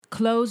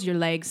Close your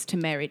legs to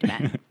married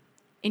men.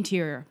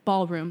 Interior,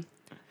 ballroom.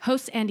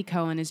 Host Andy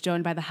Cohen is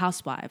joined by the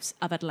housewives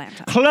of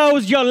Atlanta.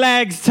 Close your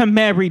legs to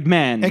married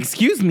men.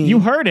 Excuse me. You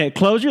heard it.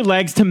 Close your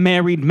legs to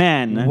married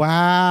men.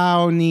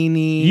 Wow,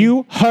 Nene.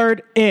 You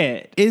heard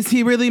it. Is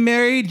he really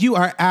married? You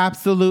are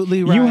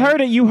absolutely right. You heard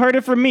it. You heard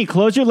it from me.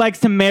 Close your legs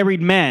to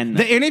married men.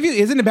 The interview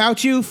isn't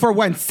about you. For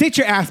one, sit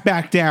your ass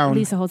back down.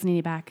 Lisa holds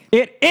Nene back.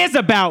 It is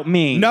about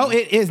me. No,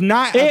 it is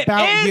not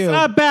about you. It is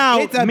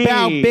about It's me.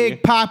 about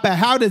Big Papa.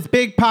 How does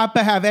Big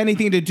Papa have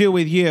anything to do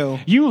with you?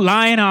 You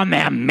lying on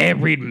that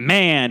married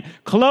man.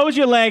 Close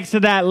your legs to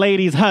that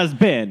lady's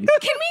husband.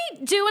 Can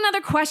we do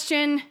another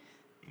question?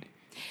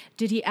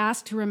 Did he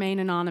ask to remain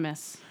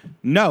anonymous?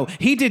 No,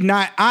 he did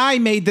not. I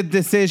made the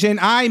decision.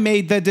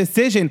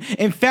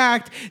 In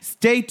fact,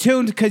 stay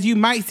tuned because you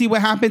might see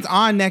what happens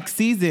on next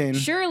season.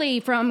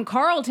 Shirley from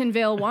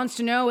Carltonville wants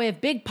to know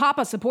if Big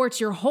Papa supports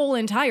your whole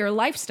entire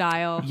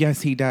lifestyle.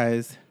 Yes, he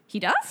does. He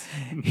does?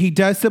 He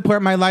does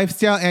support my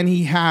lifestyle, and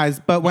he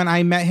has. But when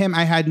I met him,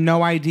 I had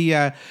no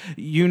idea.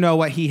 You know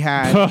what he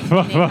had.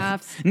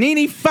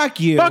 Nene, fuck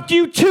you. Fuck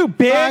you too,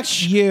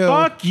 bitch. Fuck you.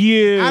 Fuck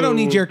you. I don't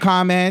need your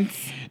comments.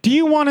 Do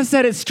you want to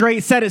set it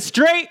straight? Set it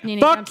straight. Nene,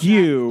 Fuck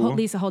you.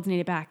 Lisa holds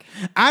Nene back.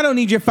 I don't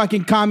need your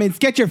fucking comments.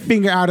 Get your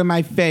finger out of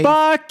my face.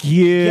 Fuck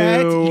you.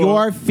 Get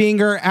your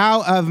finger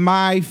out of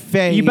my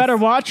face. You better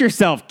watch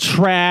yourself,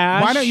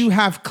 trash. Why don't you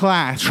have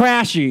class?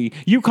 Trashy.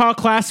 You call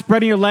class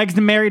spreading your legs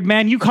to married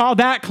men? You call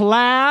that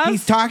class?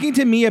 He's talking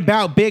to me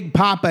about Big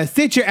Papa.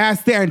 Sit your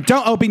ass there and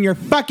don't open your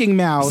fucking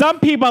mouth.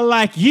 Some people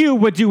like you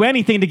would do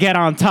anything to get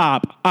on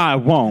top. I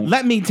won't.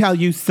 Let me tell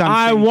you something.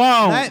 I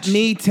won't. Let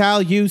me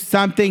tell you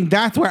something.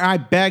 That's where I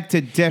beg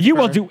to differ. You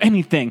will do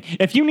anything.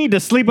 If you need to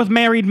sleep with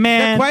married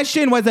men. The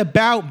question was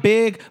about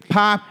Big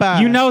Papa.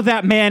 You know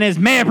that man is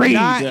married.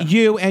 Not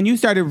you, and you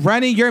started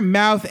running your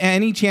mouth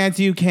any chance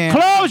you can.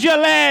 Close your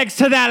legs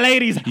to that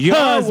lady's You're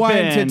husband. one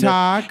to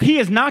talk. He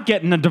is not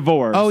getting a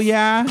divorce. Oh,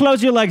 yeah?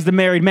 Close your legs to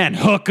married men.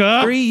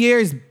 Hooker. 3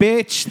 years,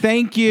 bitch.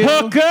 Thank you.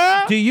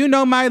 Hooker. Do you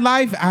know my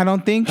life? I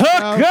don't think so.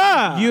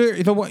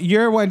 Hooker.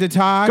 You're one to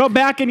talk. Go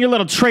back in your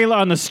little trailer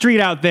on the street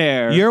out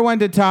there. You're one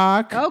to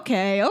talk.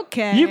 Okay.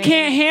 You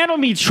can't handle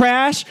me,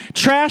 trash.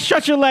 Trash,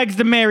 shut your legs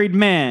to married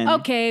men.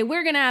 Okay,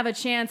 we're going to have a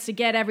chance to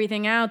get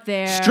everything out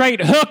there.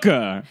 Straight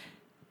hooker.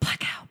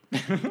 Blackout.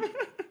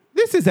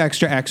 This is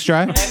extra.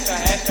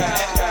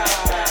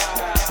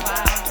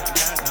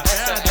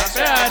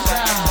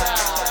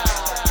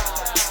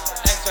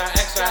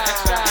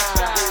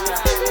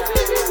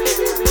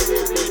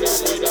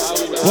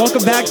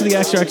 Welcome back to the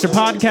Extra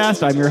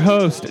podcast. I'm your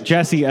host,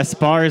 Jesse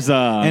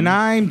Esparza. And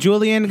I'm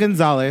Julian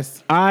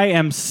Gonzalez. I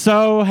am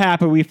so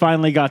happy we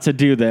finally got to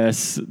do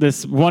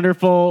this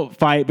wonderful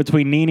fight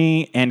between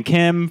Nene and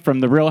Kim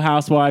from The Real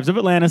Housewives of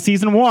Atlanta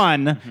Season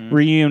 1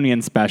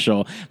 reunion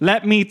special.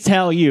 Let me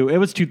tell you, it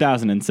was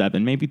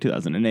 2007, maybe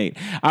 2008.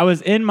 I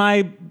was in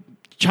my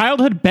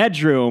childhood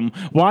bedroom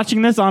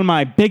watching this on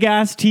my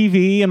big-ass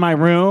TV in my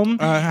room.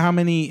 How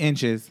many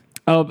inches?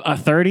 A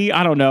 30?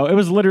 I don't know. It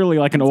was literally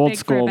like an old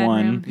school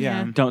one.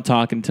 Yeah. Don't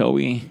talk until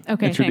we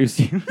introduce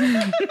you.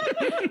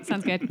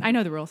 Sounds good. I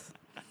know the rules.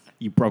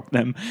 You broke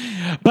them.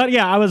 But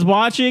yeah, I was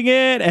watching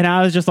it and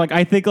I was just like,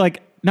 I think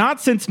like not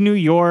since New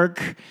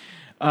York,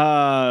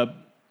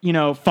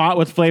 fought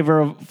with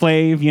Flavor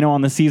Flav,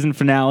 on the season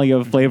finale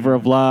of Flavor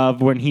of Love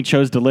when he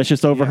chose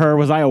Delicious over her,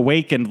 was I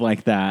awakened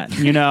like that,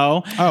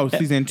 Oh,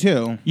 season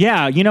 2.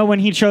 Yeah, when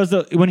he chose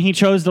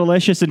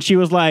Delicious and she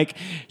was like,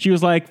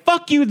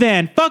 fuck you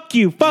then, fuck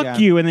you,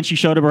 and then she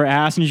showed him her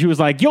ass and she was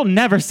like, you'll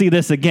never see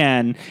this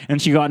again, and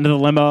she got into the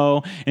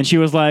limo and she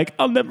was like,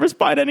 I'll never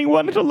find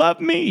anyone to love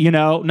me,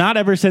 Not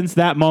ever since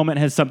that moment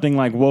has something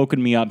like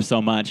woken me up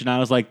so much, and I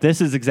was like,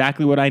 this is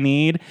exactly what I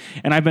need,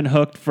 and I've been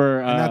hooked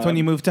for. And that's when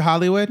you moved to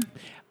Hollywood?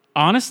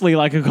 Honestly,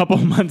 like a couple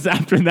of months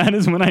after that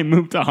is when I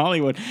moved to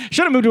Hollywood.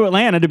 Should have moved to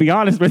Atlanta, to be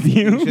honest with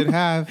you. You should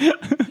have.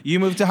 You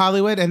moved to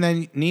Hollywood, and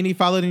then Nene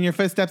followed in your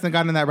footsteps and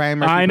got in that Ryan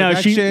Murphy I know.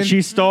 production.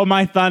 She stole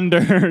my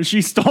thunder.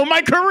 She stole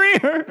my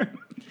career.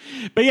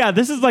 But yeah,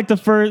 this is like the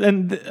first,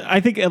 and I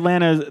think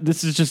Atlanta,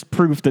 this is just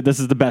proof that this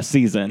is the best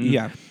season.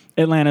 Yeah.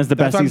 Atlanta's the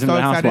best season of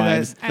the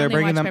Housewives. I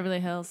only watch Beverly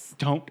Hills.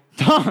 Don't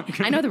talk.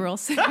 I know the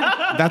rules.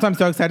 That's why I'm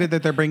so excited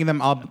that they're bringing them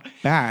all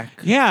back.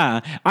 Yeah.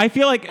 I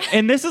feel like,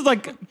 and this is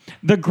like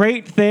the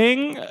great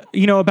thing,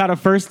 about a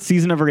first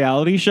season of a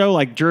reality show,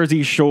 like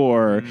Jersey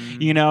Shore,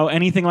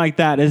 anything like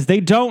that, is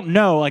they don't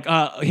know, like,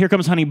 here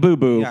comes Honey Boo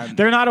Boo. Yeah.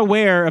 They're not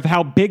aware of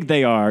how big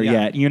they are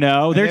yet, They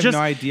have no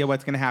idea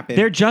what's going to happen.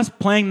 They're just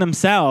playing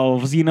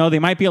themselves, they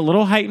might be a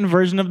little heightened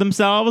version of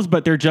themselves,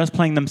 but they're just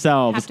playing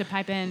themselves. Have to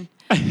pipe in.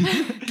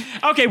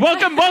 Okay,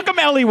 welcome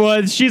Ellie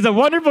Woods. She's a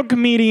wonderful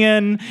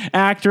comedian,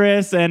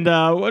 actress, and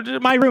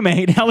my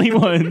roommate, Ellie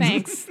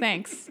Woods.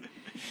 Thanks.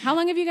 How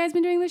long have you guys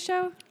been doing this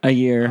show? A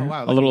year. Oh,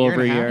 wow, a little like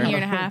over a a year year. and A year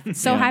and a half.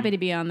 So happy to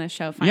be on this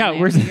show. Finally, Yeah,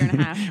 we're after a year and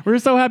a half. we're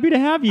so happy to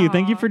have you.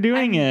 Thank you for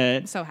doing I'm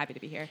it. So happy to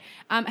be here.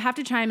 Have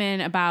to chime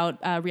in about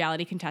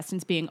reality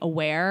contestants being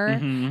aware.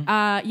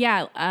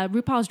 Mm-hmm.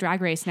 RuPaul's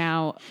Drag Race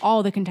now,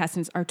 all the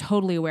contestants are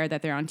totally aware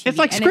that they're on TV. It's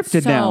like and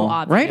scripted so now,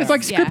 obvious. right? It's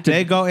like Yeah. scripted.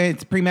 They go,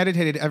 it's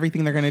premeditated,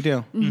 everything they're going to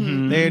do.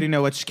 They already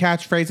know which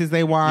catchphrases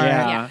they want.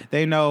 Yeah.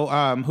 They know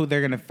who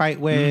they're going to fight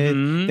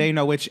with. They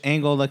know which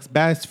angle looks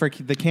best for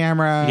the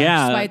camera. Yeah.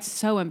 That's why it's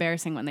so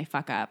embarrassing when they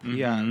fuck up.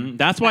 Yeah.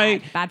 That's why,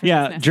 Bad for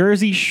yeah, business.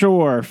 Jersey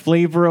Shore,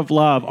 Flavor of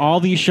Love, all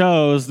these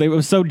shows, they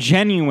were so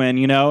genuine,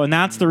 and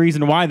that's the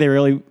reason why they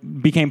really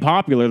became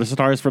popular, the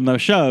stars from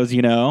those shows,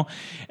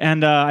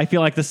 And I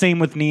feel like the same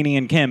with Nene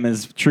and Kim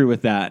is true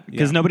with that,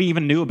 because nobody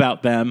even knew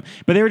about them,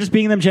 but they were just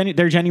being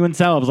their genuine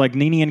selves. Like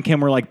Nene and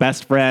Kim were like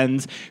best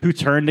friends who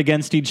turned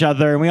against each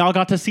other, and we all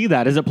got to see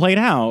that as it played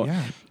out.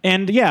 Yeah.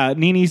 And yeah,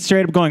 Nene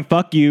straight up going,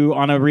 fuck you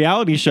on a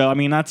reality show. I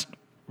mean, that's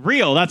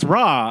real. That's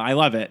raw. I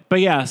love it. But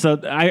yeah, so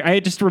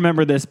I just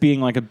remember this being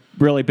like a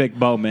really big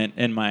moment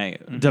in my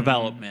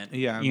development.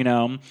 Yeah.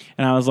 And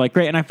I was like,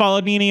 great. And I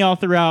followed Nene all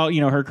throughout,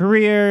 her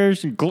career.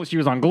 She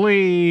was on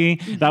Glee,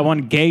 that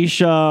one gay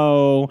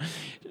show.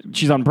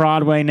 She's on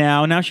Broadway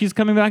now. Now she's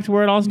coming back to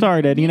where it all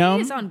started,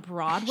 She's on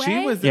Broadway.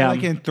 She was Yeah.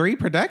 like in 3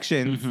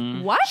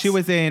 productions. What? She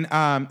was in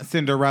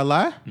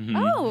Cinderella.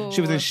 Oh.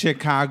 She was in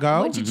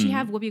Chicago. What, did she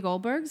have Whoopi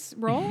Goldberg's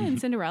role in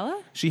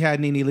Cinderella? She had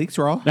Nene Leakes'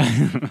 role.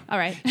 All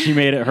right. She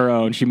made it her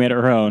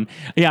own.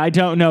 Yeah, I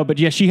don't know, but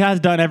yeah, she has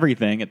done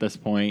everything at this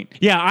point.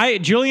 Yeah,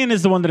 Julian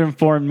is the one that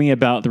informed me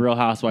about The Real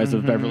Housewives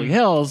of Beverly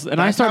Hills, and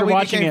I That's how started we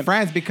watching became it.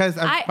 friends because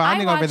of I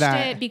bonding watched over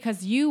that. it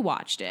because you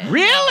watched it.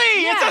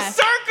 Really? Yeah. It's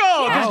a circle.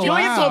 Yeah. Because Oh,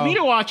 Julian wow. told me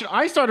to watch it.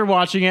 I started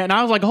watching it, and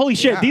I was like, holy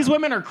shit, Yeah. these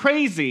women are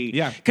crazy.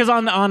 Yeah. Because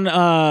on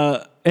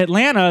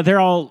Atlanta, they're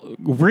all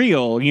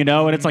real,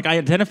 and it's like I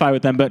identify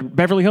with them, but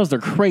Beverly Hills, they're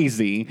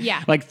crazy.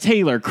 Yeah. Like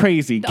Taylor,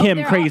 crazy. Oh, Kim,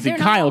 they're all- crazy. they're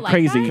not Kyle, all like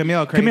crazy. that?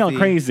 Camille, Camille,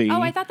 crazy.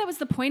 Oh, I thought that was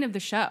the point of the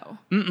show.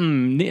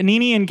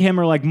 Nene and Kim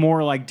are like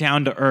more like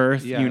down to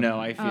earth, Yeah.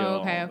 I feel.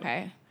 Oh,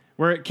 okay.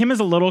 Where Kim is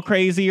a little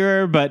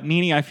crazier, but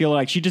Nene, I feel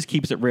like she just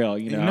keeps it real,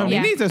 No,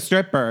 Yeah. Nene's a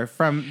stripper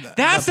from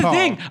That's the Nepal.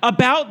 thing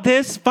about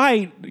this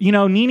fight.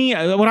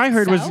 Nene, what I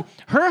heard was So?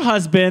 her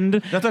husband.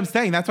 That's what I'm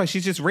saying. That's why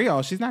she's just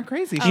real. She's not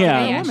crazy. She's Yeah.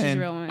 a real She's woman.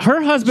 a real woman.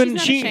 Her husband,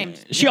 She's not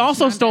ashamed. she Yeah,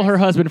 also she's not stole her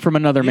embarrassed. husband from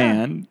another Yeah.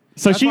 man.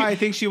 So That's she, why I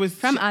think she was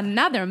From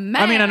another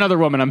man. I mean, another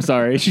woman. I'm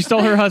sorry. She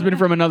stole her husband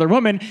from another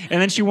woman,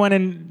 and then she went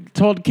and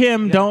told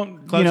Kim,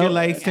 "Don't close your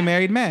legs to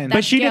married men.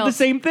 But she did the guilt.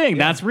 same thing.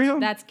 That's real.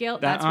 That's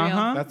guilt. That- That's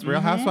real. That's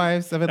Real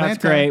Housewives of Atlanta.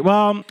 That's great.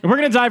 Well, we're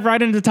going to dive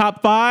right into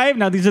top 5.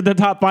 Now, these are the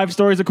top 5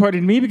 stories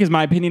according to me because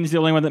my opinion is the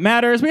only one that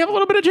matters. We have a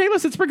little bit of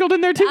J-List sprinkled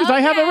in there too because I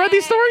haven't read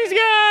these stories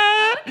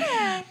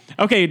yet.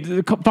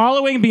 Okay,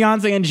 following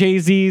Beyonce and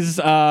Jay-Z's,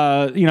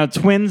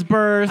 twins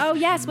birth, Oh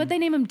yes, what they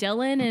name him,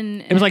 Dylan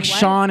and it was like what?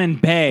 Sean and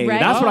Bae. Right?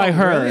 That's what I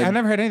heard. Really? I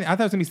never heard anything. I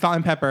thought it was gonna be Salt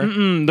and Pepper.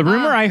 The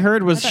rumor I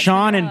heard was I thought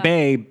Sean and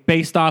Cinderella. Bae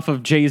based off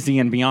of Jay-Z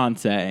and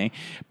Beyonce.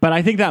 But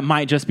I think that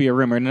might just be a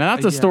rumor. And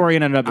that's a Yeah. story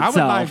in and of I would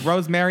itself. like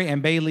Rosemary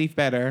and Bay Leaf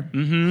better.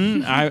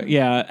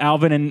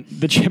 Alvin and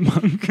the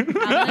Chipmunk. Alvin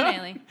and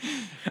Bailey.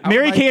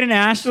 Mary like- Kate and I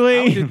would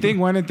Ashley. do thing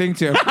 1 and thing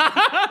 2.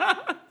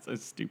 So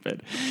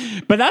stupid.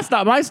 But that's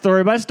not my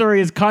story. My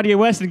story is Kanye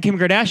West and Kim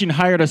Kardashian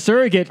hired a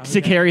surrogate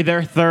to carry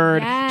their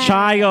third Yes.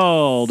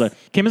 child.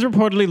 Kim is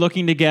reportedly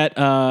looking to get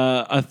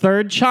a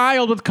third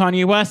child with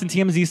Kanye West, and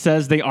TMZ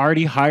says they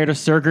already hired a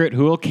surrogate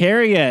who will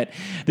carry it.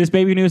 This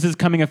baby news is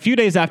coming a few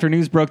days after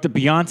news broke that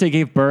Beyonce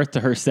gave birth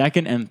to her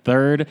second and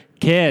third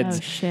kids.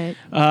 Oh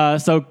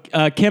shit. So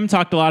Kim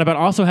talked a lot about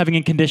also having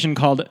a condition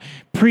called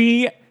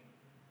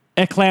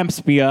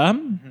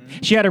eclampsia.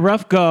 She had a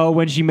rough go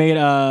when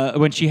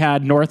she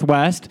had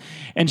Northwest,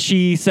 and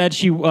she said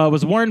she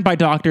was warned by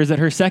doctors that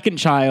her second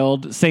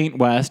child, Saint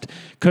West,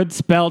 could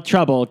spell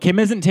trouble. Kim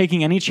isn't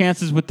taking any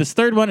chances with this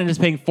third one and is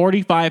paying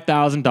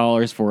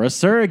 $45,000 for a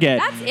surrogate.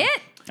 That's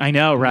it. I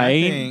know,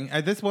 right? Thing.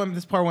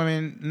 This poor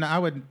woman. No, I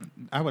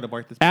would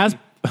abort this. As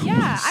baby.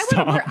 Yeah,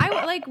 I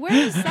would like. Where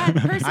is that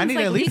person's I need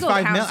like at least legal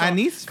 5 million. counsel? I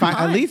need Come at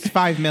on. least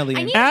 5 million.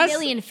 I need As- a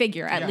million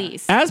figure at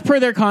least. As per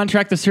their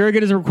contract, the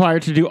surrogate is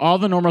required to do all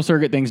the normal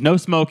surrogate things: no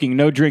smoking,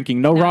 no drinking,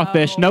 no raw No.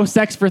 fish, no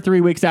sex for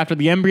 3 weeks after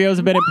the embryos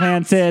have been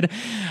implanted.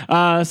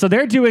 So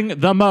they're doing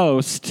the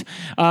most.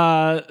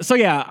 So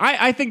yeah,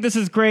 I think this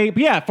is great.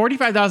 But yeah,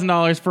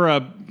 $45,000 for a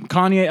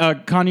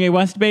Kanye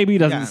West baby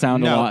doesn't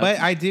sound a lot.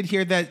 But I did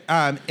hear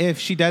that if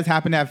she does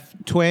happen to have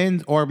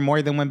twins or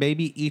more than one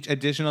baby, each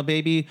additional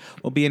baby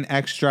will be an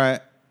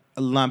extra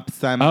lump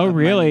sum. Oh, of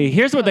really? money.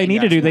 Here's what they need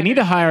to do. They need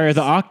to hire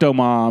the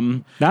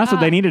Octomom. That's what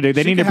they need to do.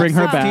 They She need to could bring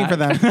her have 16 back. for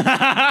them.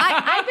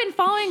 I've been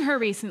following following her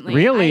recently.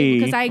 Really?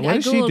 Because I What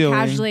is she Googled doing?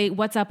 casually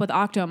what's up with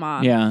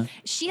Octomom. Yeah.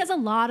 She has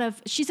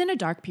she's in a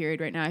dark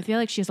period right now. I feel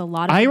like she has a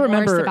lot of I remorse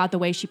remember- about the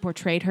way she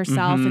portrayed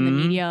herself in the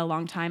media a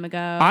long time ago.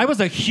 I was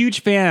a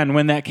huge fan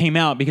when that came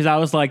out because I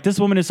was like, this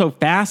woman is so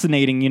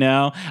fascinating, you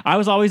know? I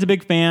was always a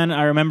big fan.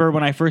 I remember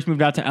when I first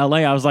moved out to LA,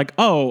 I was like,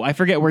 oh, I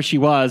forget where she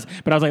was,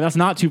 but I was like, that's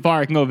not too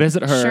far. I can go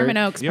visit her. Sherman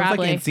Oaks, It was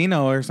probably. like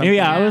Encino or something.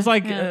 Yeah, it was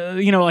like,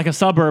 Yeah. like a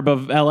suburb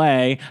of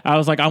LA. I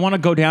was like, I want to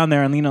go down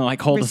there and,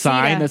 like hold a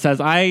sign Reseda. that says,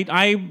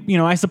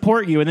 I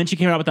support you. And then she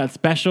came out with that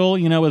special,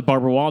 with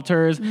Barbara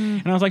Walters.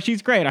 And I was like,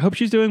 she's great. I hope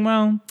she's doing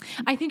well.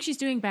 I think she's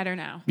doing better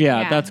now.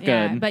 Yeah, that's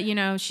good. But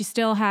she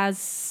still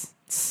has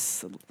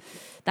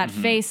that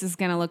face is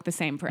gonna look the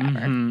same forever.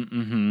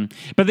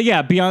 But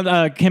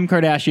beyond Kim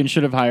Kardashian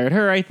should have hired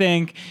her, I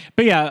think.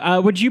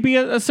 But would you be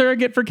a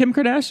surrogate for Kim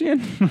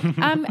Kardashian?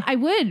 I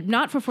would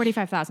not for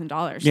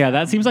 $45,000. Yeah,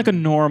 that seems like a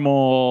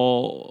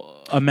normal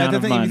amount That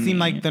of doesn't money. even seem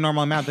like the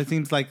normal amount. That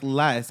seems like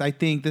less. I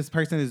think this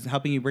person is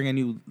helping you bring a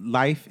new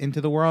life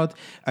into the world,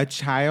 a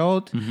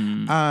child.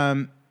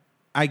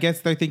 I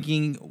guess they're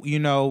thinking,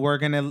 we're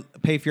going to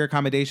pay for your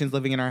accommodations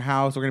living in our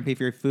house. We're going to pay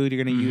for your food.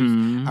 You're going to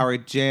use our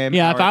gym.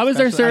 Yeah, if our I was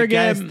their special- surrogate-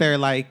 I guess they're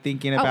like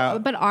thinking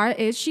about. But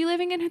is she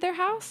living in their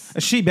house?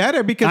 She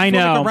better because I she's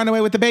know. like a runaway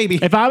with the baby.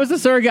 If I was a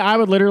surrogate, I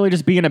would literally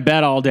just be in a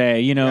bed all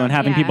day, and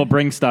having Yeah. people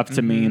bring stuff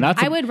to me.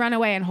 That's I would run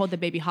away and hold the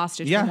baby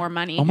hostage Yeah. for more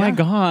money. Oh my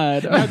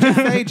God.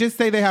 No, just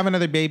say they have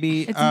another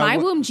baby. It's my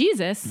womb,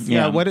 Jesus.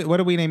 Yeah. Yeah. What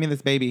are we naming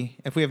this baby?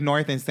 If we have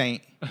North and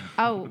Saint,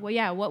 Oh, well,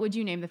 yeah. What would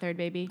you name the third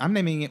baby? I'm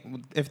naming it.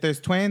 If there's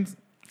twins,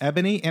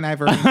 Ebony and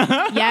Ivory.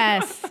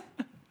 Yes.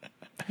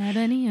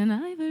 Ebony and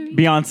Ivory.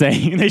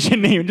 Beyonce. They should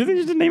name it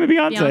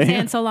Beyonce. Beyonce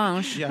and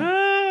Solange. Yeah.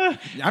 Ah.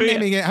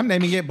 I'm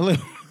naming it Blue.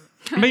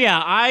 But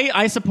yeah,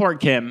 I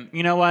support Kim.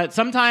 You know what?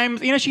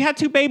 Sometimes, she had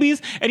 2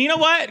 babies, and you know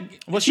what?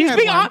 Well, she had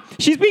one.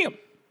 She's being.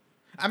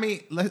 I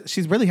mean,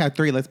 she's really had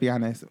 3. Let's be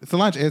honest.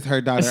 Solange is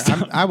her daughter.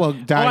 I will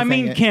die. Oh, I saying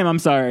mean it. Kim. I'm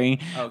sorry,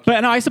 Okay.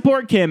 but no, I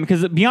support Kim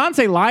because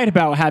Beyonce lied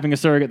about having a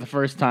surrogate the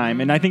first time,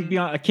 and I think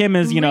Kim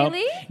is,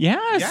 Really?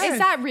 yes. Yes. Is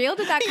that real?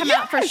 Did that come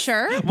out for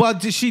sure? Well,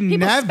 she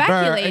never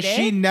speculated. She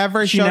showed never,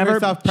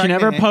 herself she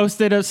pregnant. never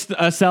posted a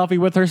selfie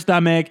with her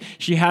stomach.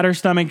 She had her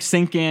stomach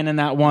sink in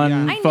that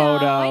one Yeah.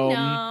 photo. I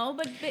know.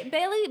 But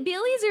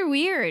Baileys are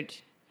weird.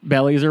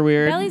 Bellies are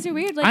weird. Bellies are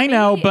weird. Like, I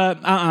know, maybe- but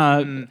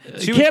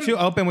She Kim, was too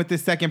open with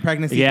this second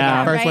pregnancy.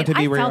 Yeah. For the first right? one to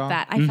be I real. felt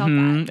that. I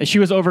felt that. she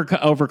was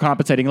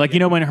overcompensating. Like,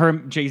 when her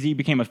Jay-Z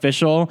became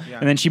official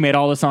and then she made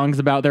all the songs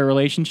about their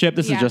relationship,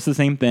 this is Yeah. just the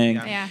same thing.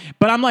 Yeah.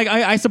 But I'm like,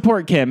 I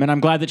support Kim, and I'm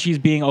glad that she's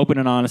being open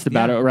and honest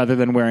about Yeah. it rather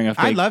than wearing a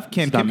fake I love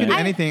Kim. Kim stomach. can do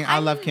anything. I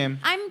love Kim.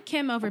 I'm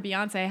Kim over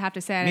Beyonce, I have to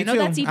say. And Me I know too.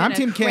 that's even I'm a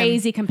Team Kim.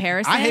 crazy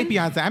comparison. I hate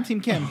Beyonce. I'm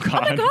Team Kim.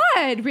 Oh my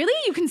God. Really?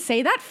 You can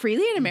say that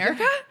freely in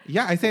America?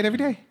 Yeah, I say it every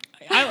day.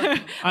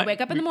 I wake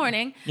up in the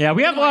morning. Yeah,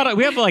 we have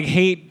like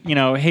hate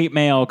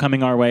mail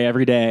coming our way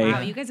every day.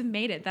 Wow, you guys have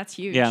made it. That's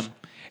huge. Yeah.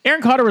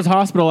 Aaron Carter was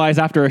hospitalized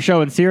after a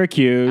show in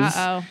Syracuse.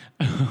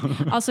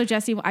 Uh-oh. Also,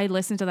 Jesse, I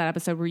listened to that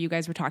episode where you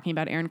guys were talking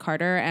about Aaron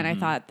Carter, and I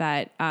thought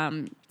that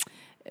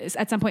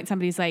at some point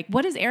somebody's like,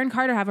 what does Aaron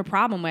Carter have a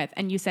problem with?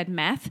 And you said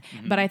meth,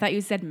 but I thought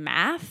you said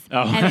math,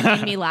 and it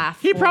made me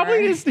laugh. He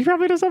probably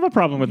does have a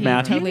problem with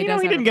math. totally he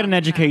does have didn't a get an problem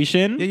with math.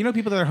 education. Yeah,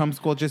 people that are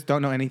homeschooled just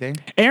don't know anything.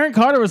 Aaron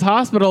Carter was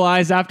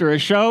hospitalized after a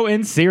show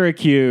in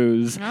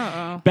Syracuse.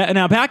 Uh-oh.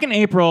 Now, back in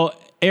April,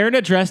 Aaron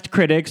addressed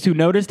critics who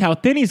noticed how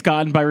thin he's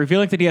gotten by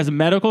revealing that he has a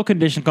medical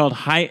condition called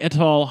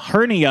hiatal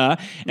hernia,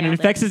 and it Nailed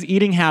affects his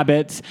eating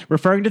habits,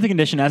 referring to the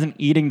condition as an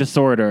eating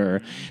disorder.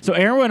 So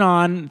Aaron went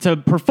on to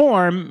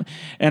perform,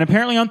 and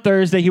apparently on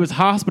Thursday he was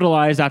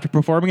hospitalized after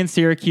performing in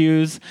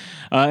Syracuse.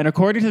 And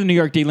according to the New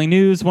York Daily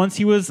News, once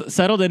he was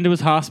settled into his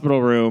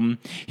hospital room,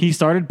 he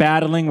started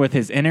battling with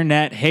his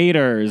internet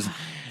haters.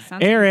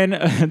 Sounds Aaron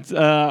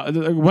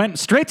went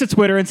straight to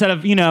Twitter instead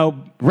of,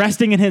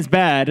 resting in his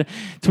bed,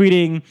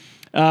 tweeting,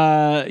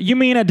 you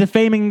mean a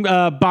defaming,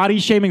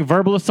 body-shaming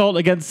verbal assault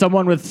against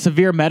someone with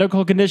severe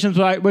medical conditions,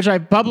 which I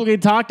publicly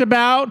talked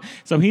about?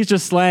 So he's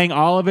just slaying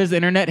all of his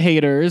internet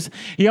haters.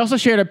 He also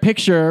shared a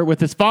picture with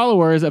his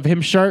followers of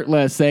him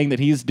shirtless, saying that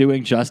he's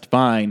doing just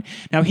fine.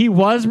 Now, he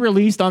was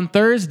released on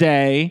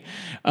Thursday,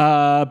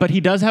 but he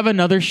does have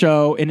another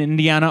show in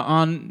Indiana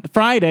on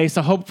Friday,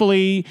 so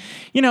hopefully,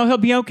 he'll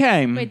be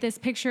okay. Wait, this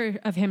picture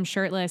of him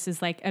shirtless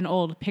is like an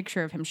old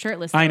picture of him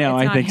shirtless. I know,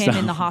 It's I not think him so.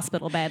 in the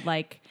hospital bed,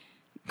 like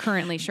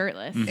currently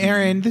shirtless.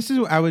 Aaron, this is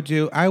what I would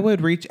do. I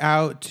would reach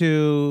out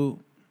to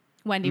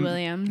Wendy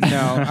Williams. No,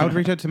 I would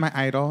reach out to my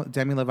idol,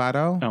 Demi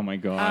Lovato, Oh, my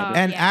God.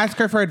 and yeah. ask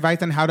her for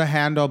advice on how to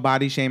handle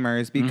body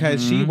shamers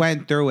because she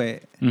went through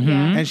it. Yeah.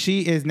 And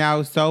she is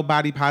now so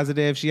body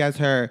positive. She has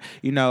her,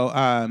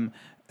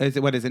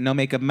 what is it? No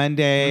Makeup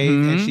Monday.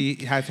 And she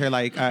has her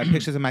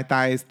pictures of my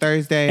thighs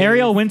Thursday.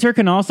 Ariel Winter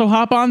can also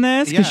hop on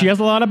this because Yeah. she has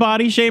a lot of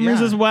body shamers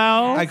Yeah. as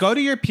well. I go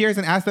to your peers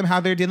and ask them how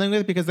they're dealing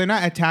with it because they're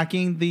not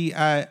attacking the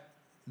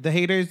the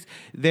haters,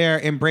 they're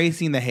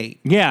embracing the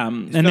hate. Yeah,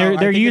 and So I they're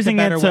think it's a using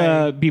it better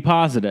to be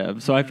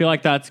positive. So I feel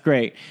like that's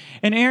great.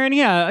 And Aaron,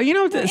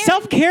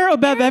 self-care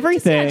above Aaron,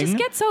 everything. Just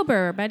get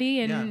sober,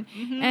 buddy, and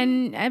Yeah. Mm-hmm.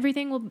 and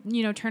everything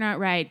will turn out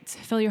right.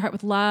 Fill your heart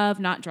with love,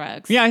 not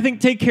drugs. Yeah, I think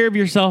take care of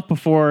yourself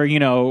before,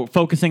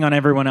 focusing on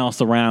everyone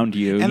else around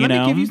you. And let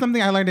me give you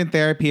something I learned in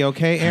therapy,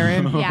 okay,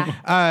 Aaron?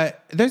 Yeah.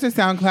 There's a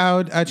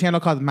SoundCloud channel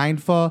called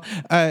Mindful.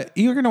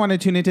 You're going to want to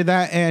tune into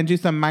that and do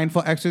some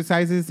mindful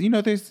exercises.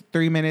 There's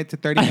 3 minutes to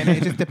 30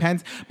 minutes. It just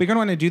depends. But you're going to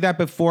want to do that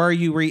before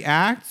you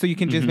react, so you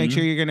can just make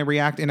sure you're going to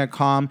react in a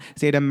calm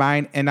state of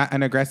mind and not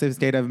an aggressive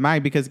state of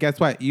mind. Because guess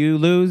what? You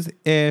lose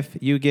if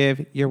you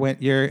give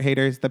your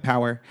haters the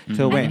power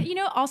to win. And,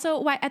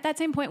 also, at that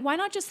same point, why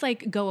not just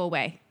go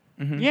away?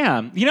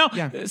 Yeah. Yeah.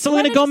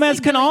 Selena just, Gomez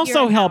like, can do it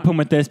also year help round. him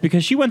with this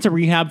because she went to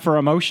rehab for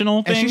emotional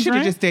And things. she should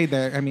have right? just stayed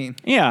there. I mean,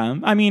 Yeah,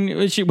 I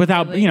mean,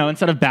 without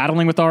instead of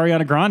battling with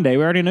Ariana Grande, we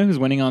already know who's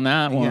winning on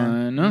that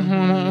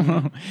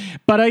one.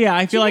 But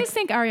I Do feel you like guys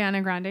think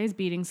Ariana Grande is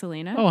beating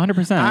Selena?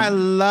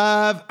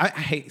 100%. I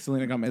hate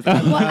Selena Gomez.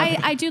 Well,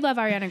 I do love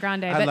Ariana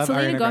Grande, but love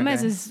Selena Ariana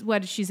Gomez Grande. is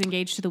what, she's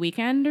engaged to The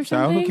Weeknd or So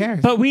something? who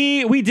cares? But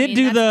we did mean,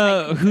 do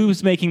that's the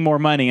who's making more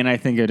money, and I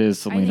think it is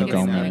Selena think it's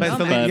Gomez. Selena But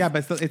Gomez. Selena,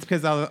 but it's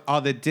because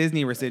all the Disney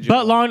residuals.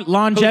 But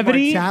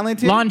longevity,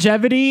 talented?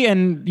 longevity,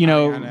 and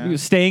Ariana.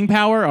 staying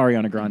power,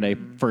 Ariana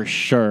Grande for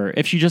sure.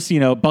 If she just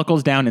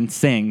buckles down and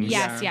sings,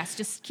 Yes.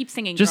 Just keep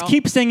singing, just girl.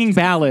 keep singing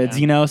ballads.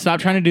 Stop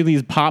trying to do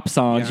these pop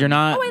songs. Yeah. You're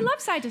not. Oh, I love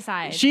Side to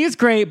Side. She's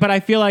great, but I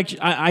feel like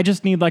I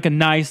just need a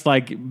nice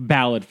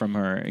ballad from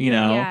her.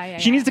 Yeah,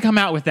 she yeah. needs to come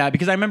out with that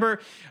because I remember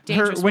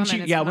Dangerous when Woman she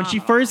is when she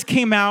phenomenal. first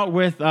came out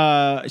with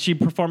she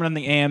performed on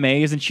the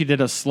AMAs and she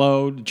did a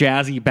slow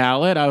jazzy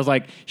ballad. I was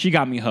like, she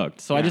got me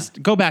hooked. So I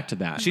just go back to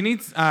that. She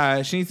needs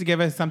to give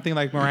us something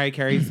like Mariah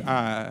Carey's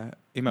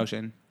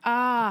Emotion.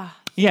 Ah.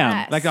 Yeah.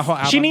 yes. Like the whole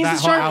album. She needs that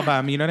to whole start-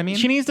 album, you know what I mean?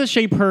 She needs to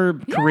shape her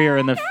career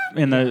in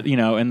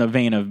the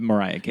vein of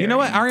Mariah Carey. You know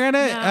what,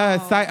 Ariana?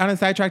 No. On a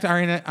sidetrack to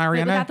Ariana. Wait,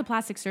 without the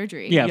plastic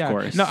surgery. Yeah. Of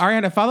course. No,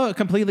 Ariana, follow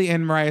completely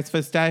in Mariah's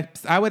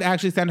footsteps. I would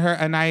actually send her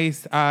a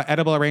nice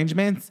edible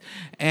arrangements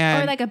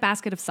and Or like a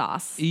basket of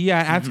sauce. yeah,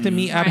 ask to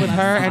meet up Mariah with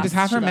loves her and sauce. just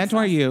have She her loves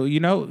mentor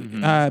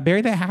sauce. you.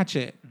 Bury that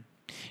hatchet.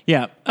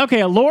 Yeah.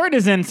 Okay. Lorde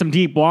is in some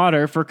deep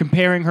water for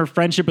comparing her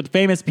friendship with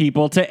famous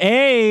people to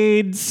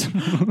AIDS.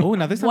 Oh,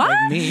 now this sounds What?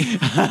 like me.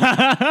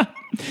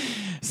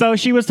 So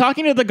she was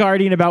talking to The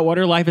Guardian about what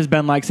her life has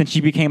been like since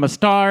she became a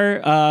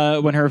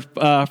star when her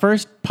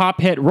first pop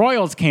hit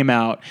Royals came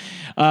out.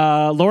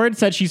 Lorde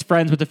said she's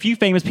friends with a few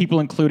famous people,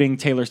 including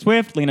Taylor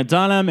Swift, Lena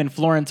Dunham, and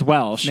Florence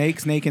Welch.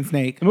 Snake, and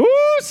snake. Ooh,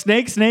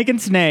 snake,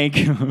 and snake.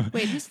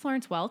 Wait, who's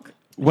Florence Welk?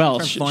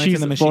 Welch. From Florence She's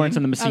and the Machine? Florence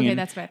and the Machine. Okay,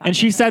 that's what I thought. And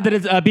she said that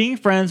it's, being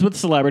friends with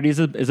celebrities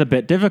is a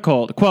bit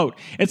difficult. Quote,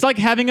 it's like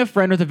having a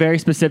friend with a very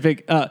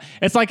specific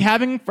allergies.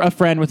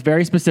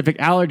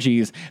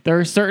 There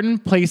are certain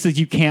places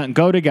you can't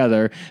go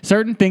together,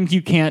 certain things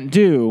you can't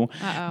do.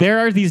 Uh-oh. There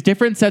are these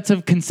different sets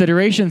of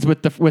considerations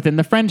within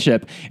the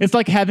friendship. It's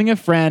like having a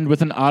friend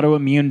with an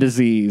autoimmune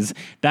disease.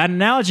 That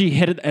analogy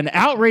hit an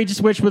outrage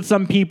switch with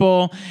some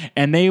people,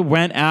 and they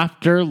went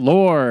after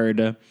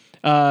Lorde.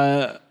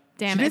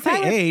 Damn She it.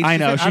 didn't say AIDS. I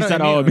know. She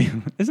said autoimmune.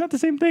 autoimmune. Isn't that the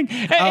same thing?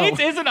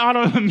 AIDS is an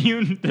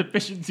autoimmune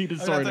deficiency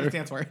That's disorder. what it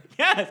stands for.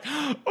 Yes.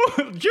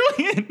 Oh,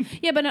 Julian.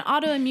 Yeah, but an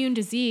autoimmune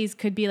disease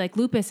could be like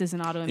lupus is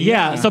an autoimmune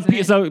Yeah.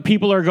 disease. So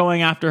people are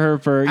going after her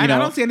for, I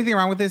don't see anything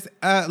wrong with this.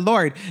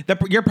 Lord,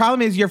 your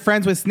problem is you're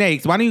friends with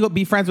snakes. Why don't you go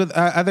be friends with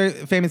other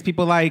famous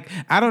people like,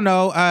 I don't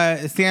know,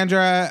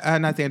 Sandra,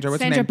 not Sandra,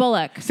 what's her Sandra name?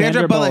 Bullock.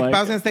 Sandra Bullock. But I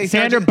was going to say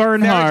Sandra Sarah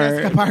Bernhardt.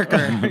 Jessica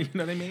Parker. You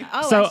know what I mean?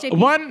 Oh, So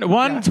SJP.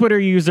 one Twitter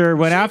user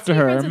went She needs after to be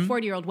friends her. with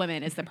 40-year-old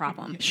women is the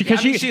problem. Because Yeah,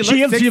 I mean, she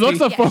she looks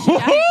looks a 60.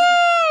 Yeah,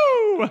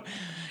 she Woo!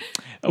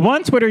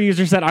 One Twitter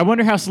user said, I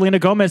wonder how Selena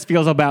Gomez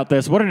feels about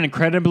this. What an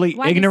incredibly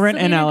Why, does ignorant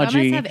Selena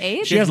analogy. Gomez have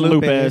AIDS? She has She has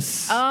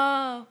lupus.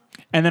 Oh.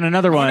 And then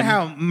another I one. wonder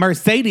how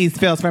Mercedes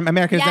feels from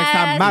America's Next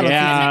Top Yes. Model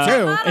Yeah.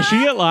 season 2. Is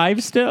she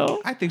alive still?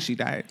 I think she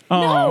died.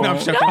 Oh. No, I'm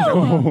joking.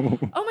 No.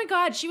 Oh my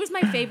God, she was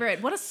my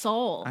favorite. What a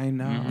soul. I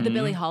know. The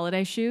Billie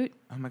Holiday shoot.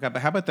 Oh my God,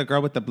 but how about the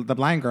girl with the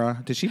blind girl?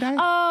 Did she die?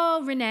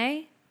 Oh,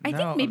 Renee. I No,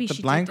 think maybe the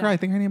she blind did girl. die. I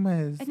think her name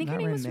was. I think her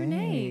not name was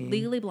Renee.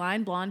 Legally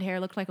blind, blonde hair,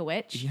 looked like a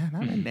witch. Yeah,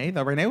 not Renee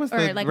though. Renee was Or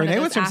like one of Renee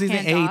was those from season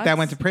Afghan 8 that dogs.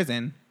 went to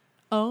prison.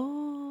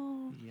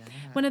 Oh.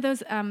 One of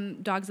those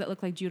dogs that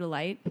look like Judah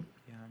Light.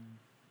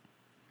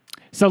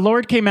 So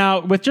Lorde came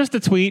out with just a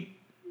tweet.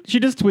 She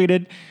just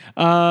tweeted,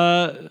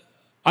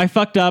 I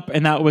fucked up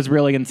and that was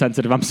really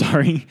insensitive. I'm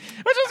sorry. Which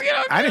was,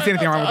 I didn't see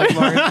anything wrong with this,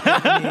 Lord.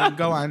 I mean,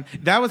 go on.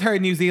 That was her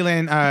New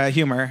Zealand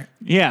humor.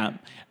 Yeah.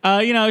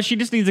 She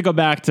just needs to go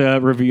back to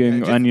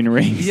reviewing onion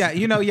rings.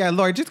 Yeah,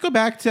 Lord, just go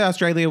back to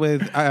Australia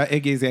with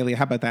Iggy Azalea.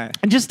 How about that?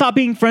 And just stop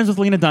being friends with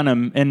Lena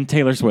Dunham and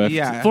Taylor Swift.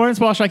 Yeah. Florence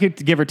Welch, I could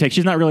give or take.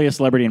 She's not really a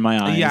celebrity in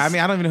my eyes. Yeah, I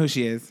mean, I don't even know who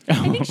she is. I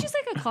think she's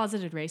like a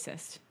closeted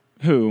racist.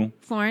 Who?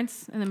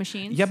 Florence and the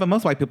Machines. Yeah, but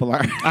most white people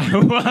are.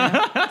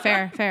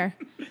 Fair.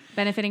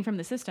 Benefiting from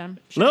the system.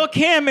 Lil'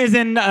 Kim is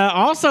in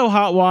also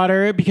hot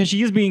water because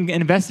she is being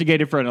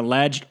investigated for an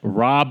alleged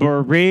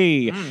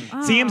robbery.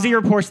 TMZ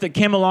reports that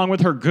Kim, along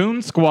with her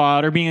goon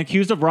squad, are being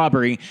accused of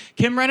robbery.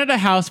 Kim rented a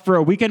house for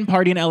a weekend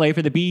party in LA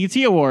for the BET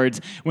Awards.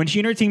 When she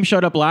and her team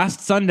showed up last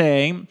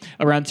Sunday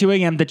around 2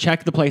 a.m. to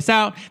check the place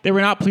out, they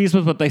were not pleased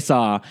with what they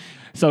saw.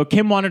 So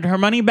Kim wanted her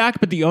money back,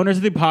 but the owners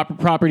of the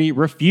property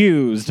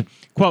refused.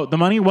 Quote, the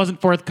money wasn't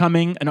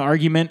forthcoming. An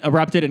argument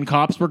erupted and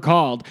cops were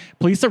called.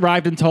 Police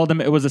arrived and told them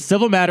it was a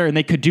civil matter and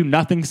they could do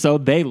nothing, so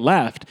they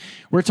left.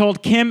 We're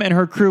told Kim and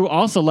her crew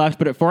also left,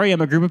 but at 4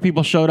 a.m. a group of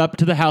people showed up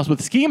to the house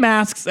with ski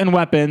masks and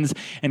weapons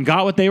and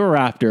got what they were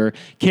after.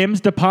 Kim's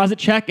deposit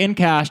check in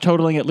cash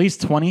totaling at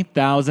least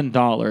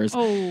 $20,000.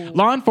 Oh.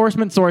 Law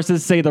enforcement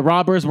sources say the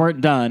robbers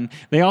weren't done.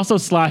 They also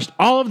slashed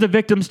all of the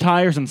victims'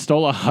 tires and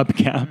stole a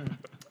hubcap.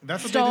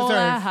 That's what Stole they a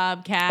deserve.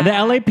 hubcap. The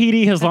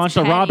LAPD has launched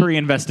a petty. robbery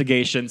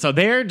investigation. So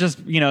they're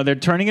just, they're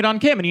turning it on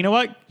Kim. And you know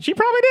what? She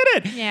probably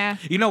did it. Yeah.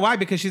 You know why?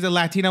 Because she's a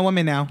Latina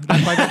woman now.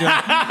 That's why they're doing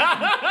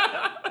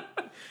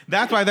it.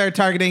 That's why they're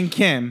targeting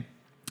Kim.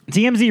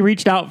 TMZ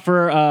reached out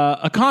for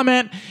a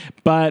comment,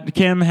 but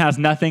Kim has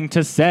nothing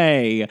to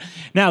say.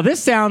 Now,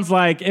 this sounds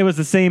like it was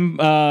the same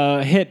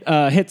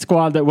hit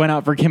squad that went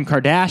out for Kim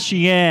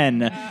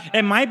Kardashian.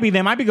 It might be.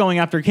 They might be going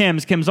after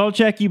Kim's. Kim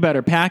Zolciak, you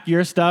better pack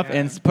your stuff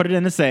and put it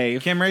in the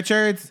safe. Kim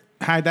Richards,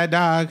 hide that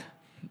dog.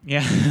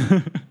 Yeah.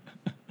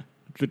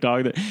 The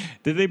dog that...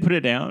 Did they put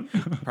it down?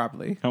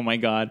 Probably. Oh, my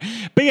God.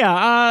 But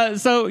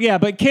yeah,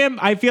 but Kim,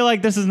 I feel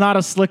like this is not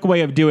a slick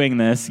way of doing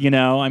this,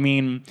 I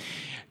mean...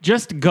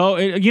 Just go,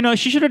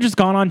 she should have just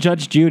gone on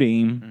Judge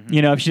Judy.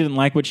 If she didn't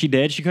like what she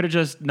did, she could have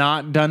just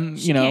not done,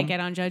 She can't get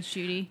on Judge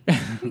Judy.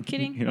 I'm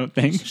kidding. You don't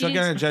think? She'll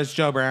get a Judge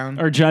Joe Brown.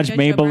 Or Judge Joe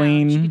Brown, she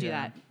Maybelline. could do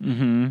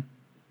that.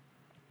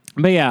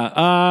 But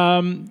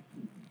yeah,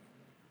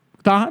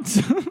 thoughts?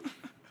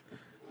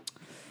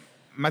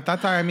 My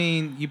thoughts are,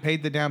 you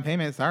paid the down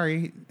payment.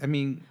 Sorry.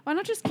 Why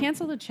not just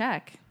cancel the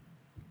check?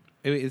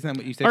 Isn't that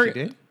what you said she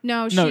did?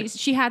 No, No.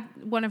 she had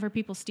one of her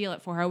people steal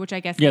it for her, which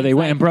I guess Yeah, they means,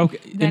 went and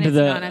broke then into it's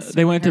not us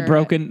they went to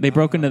suing her, they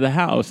broke into the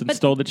house and but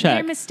stole the check.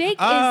 Their mistake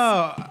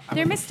Oh.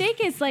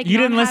 is like You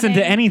not didn't listen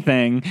to having-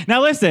 anything.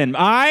 Now listen,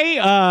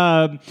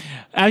 I,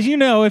 as you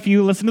know, if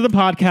you listen to the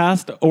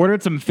podcast,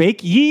 ordered some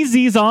fake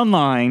Yeezys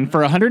online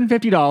for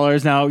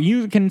 $150. Now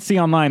you can see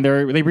online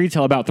they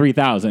retail about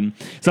 $3,000.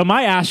 So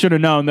my ass should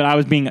have known that I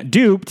was being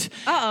duped.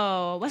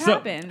 Uh-oh, what So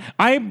happened?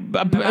 I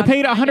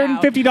paid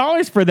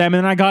 $150 for them,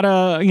 and then I got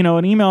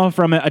an email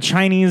from a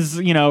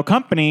Chinese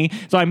company.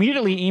 So I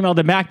immediately emailed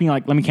them back, being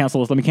like, "Let me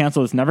cancel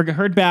this." Never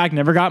heard back.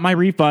 Never got my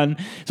refund.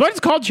 So I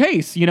just called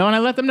Chase, and I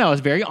let them know. I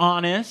was very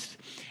honest.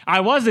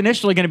 I was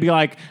initially going to be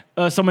like,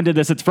 someone did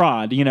this, it's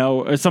fraud,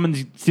 or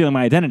someone's stealing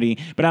my identity.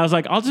 But I was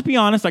like, I'll just be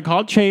honest. I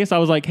called Chase. I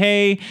was like,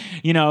 hey,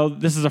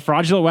 this is a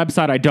fraudulent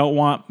website. I don't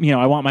want,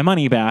 I want my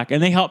money back.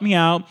 And they helped me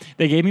out.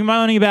 They gave me my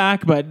money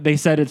back, but they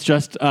said it's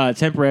just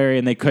temporary,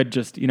 and they could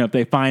just, if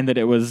they find that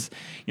it was,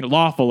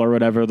 lawful or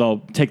whatever, they'll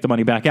take the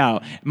money back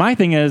out. My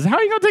thing is, how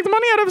are you going to take the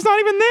money out if it's not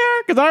even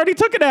there? Because I already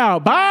took it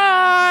out.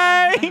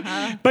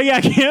 Bye. But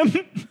yeah, Kim.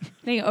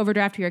 They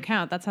overdraft your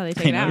account. That's how they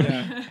take it out.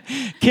 Yeah.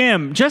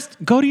 Kim,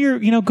 just go to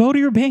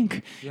your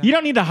bank. Yeah. You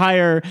don't need to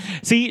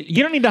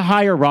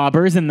hire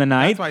robbers in the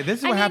night. That's why. This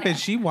is what happened.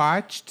 She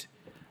watched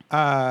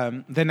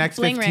the next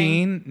Bling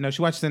 15. Ring. No,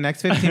 she watched the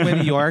next 15 with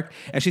New York,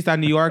 and she saw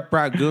New York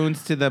brought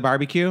goons to the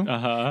barbecue.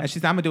 Uh-huh. And she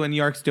said, "I'm gonna do what New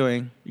York's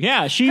doing."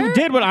 Yeah, she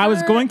did what I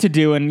was going to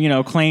do,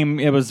 and claim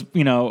it was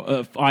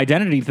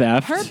identity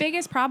theft. Her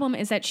biggest problem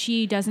is that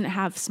she doesn't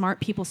have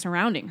smart people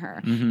surrounding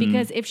her.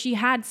 Because if she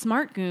had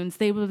smart goons,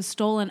 they would have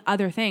stolen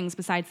other things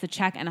besides the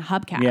check and a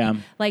hubcap. Yeah.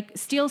 Like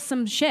steal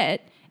some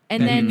shit,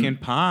 and Then you then can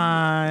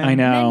pawn. I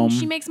know. then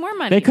she makes more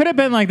money. They could have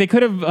been like take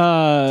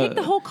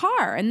the whole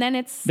car, and then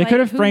it's they like, could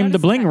have who framed the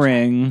notices bling that check?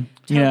 ring.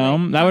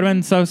 Totally. That would have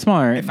been so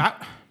smart. If I,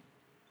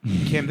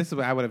 Kim, this is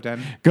what I would have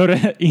done. Go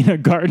to Ina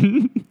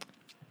Garden.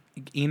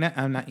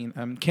 I'm not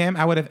Ina. Kim,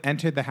 I would have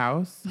entered the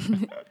house.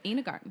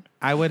 Ina Garden.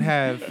 I would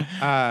have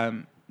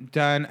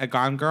done a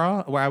Gone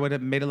Girl, where I would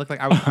have made it look like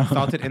I was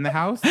assaulted in the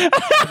house,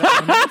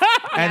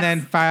 and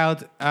then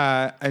filed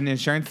an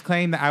insurance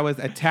claim that I was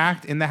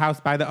attacked in the house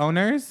by the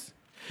owners.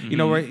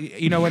 Where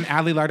when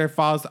Ali Larter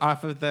falls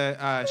off of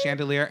the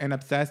chandelier and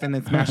obsessed and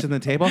then smashes the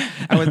table.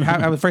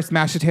 I would first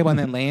smash the table and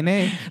then lay in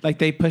it. Like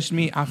they pushed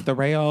me off the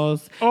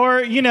rails.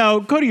 Or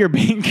go to your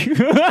bank.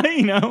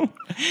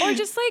 Or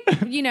just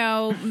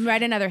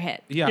write another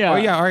hit.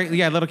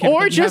 Little Kim.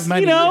 Or you just,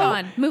 have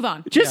money. Move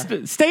on. Just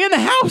stay in the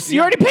house.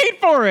 You already paid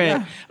for it.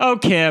 Yeah. Oh,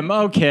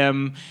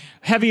 Kim.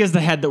 Heavy is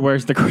the head that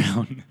wears the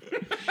crown.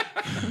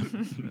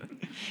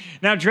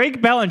 Now,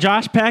 Drake Bell and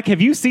Josh Peck,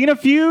 have you seen a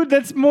feud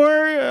that's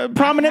more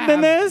prominent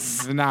than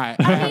this? Not.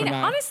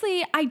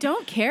 Honestly, I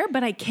don't care,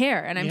 but I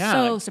care, and I'm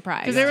so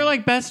surprised. Because they were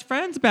like best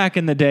friends back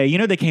in the day.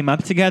 They came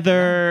up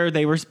together. Yeah.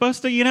 They were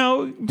supposed to, be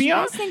on. Do you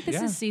guys think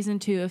this is season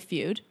 2 of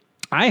Feud?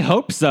 I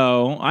hope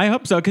so.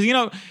 Because,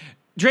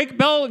 Drake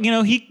Bell,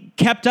 he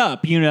kept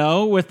up,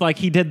 with like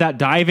he did that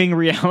diving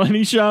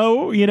reality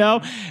show,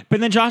 But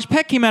then Josh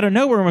Peck came out of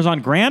nowhere and was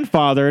on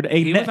Grandfathered.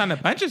 He was on a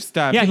bunch of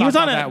stuff. Yeah, he was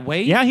on that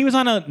weight. Yeah, he was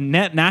on a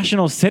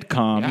national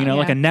sitcom,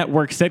 like a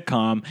network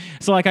sitcom.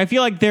 So like I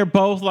feel like they're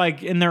both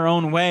like in their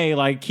own way,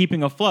 like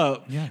keeping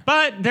afloat. Yeah.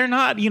 But they're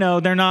not,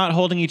 they're not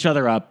holding each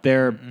other up.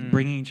 They're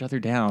bringing each other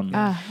down.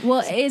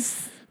 Well,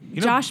 is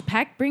Josh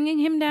Peck bringing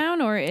him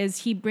down, or is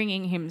he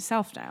bringing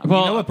himself down?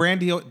 Well, you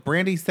know what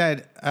Brandy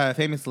said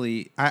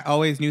famously? I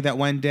always knew that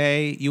one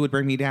day you would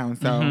bring me down.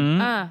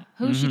 So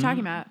Who's she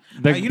talking about?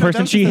 the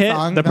person she hit.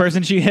 The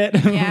person she hit.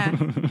 Yeah.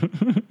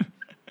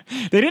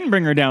 They didn't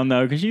bring her down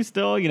though, because she's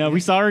still, we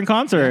saw her in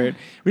concert.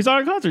 We saw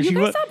her in concert. You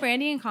guys saw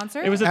Brandy in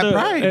concert? It was At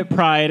Pride. At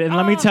Pride, and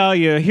let me tell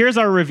you, here's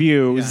our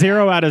review: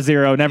 0 out of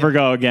 0. Never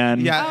go again.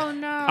 Yeah. Oh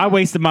no! I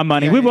wasted my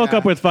money. Yeah, we woke yeah.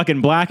 up with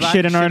fucking black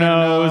shit in our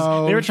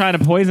nose. They were trying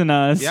to poison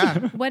us. Yeah.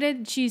 What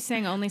did she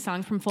sing? Only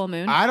songs from Full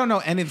Moon? I don't know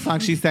any of the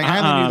songs she sang. I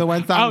only knew the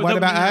one song. What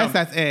About Us?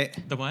 That's it.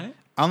 The what?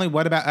 Only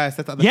What About Us?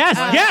 That's all. Yes.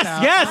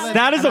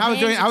 That is. I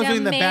was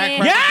doing the back.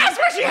 Yes,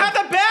 where she had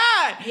the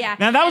bat. Yeah.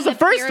 Now that was And the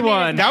first Pyramid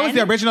one. of That was the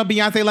Men. original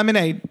Beyonce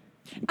Lemonade.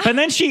 But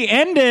then she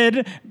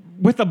ended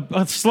with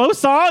a slow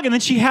song, and then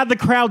she had the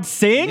crowd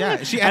sing.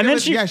 Yeah, she and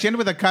ended then with, she ended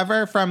with a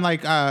cover from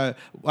like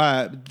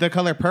The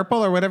Color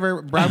Purple or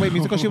whatever Broadway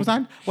musical she was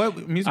on.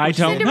 What musical? I was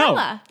she don't in? know.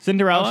 Cinderella.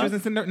 Cinderella. Oh, she was in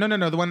Cinderella.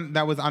 No, the one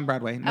that was on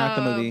Broadway, not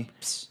the movie.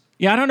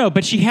 Yeah, I don't know,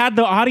 but she had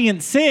the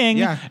audience sing,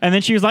 Yeah. and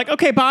then she was like,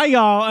 "Okay, bye,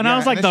 y'all," and I Yeah,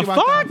 was like, and then "The she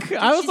walked fuck?"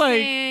 out. I was She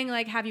like, sang,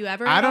 like, Have You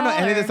Ever? I don't know at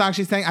all, any of the or- songs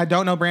she's sang. I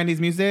don't know Brandy's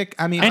music.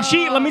 I mean, and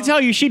she, let me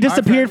tell you, she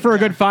disappeared for a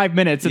good 5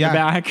 minutes in the Yeah.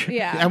 back.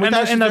 Yeah. And we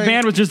thought she and the was doing-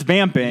 band was just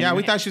vamping. yeah,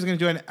 we thought she was going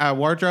to do a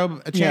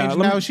wardrobe change. Yeah,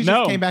 No, she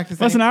just came back to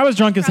say, Listen, I was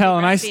drunk as hell,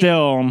 and I Probably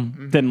still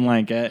didn't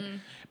like it.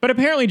 But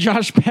apparently,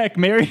 Josh Peck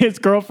married his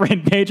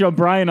girlfriend Paige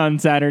O'Brien on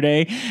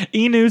Saturday.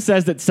 E! News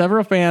says that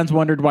several fans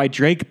wondered why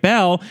Drake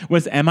Bell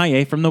was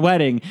MIA from the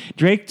wedding.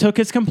 Drake took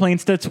his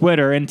complaints to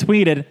Twitter and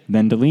tweeted,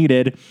 then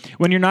deleted,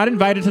 "When you're not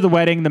invited to the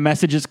wedding, the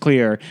message is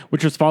clear,"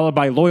 which was followed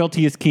by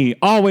 "Loyalty is key.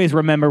 Always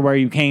remember where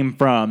you came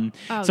from."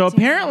 Oh, so damn.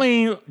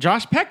 apparently,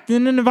 Josh Peck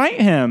didn't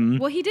invite him.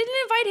 Well, he didn't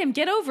invite him.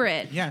 Get over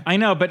it. yeah. I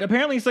know, but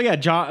apparently, so yeah,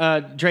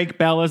 Drake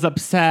Bell is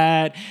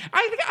upset.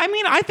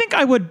 I think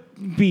I would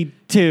be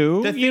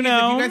too. The thing is, if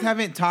you guys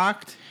haven't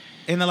talked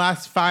in the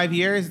last 5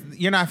 years,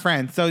 you're not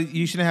friends, so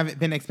you shouldn't have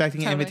been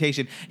expecting an Totally.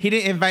 invitation. He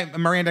didn't invite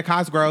Miranda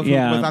Cosgrove, who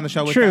Yeah. was on the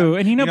show with True,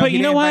 them. and but he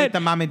you know didn't invite what? the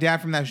mom and dad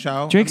from that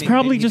show. Drake's I mean,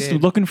 probably maybe he just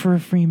did. looking for a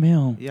free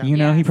meal. Yeah.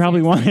 Yeah, He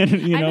probably wanted,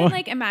 I've been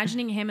like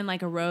imagining him in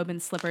like a robe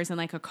and slippers and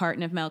like a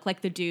carton of milk,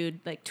 like the dude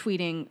like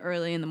tweeting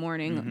early in the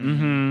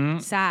morning.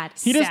 Sad.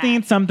 He just sad.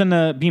 needs something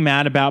to be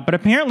mad about. But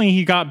apparently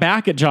he got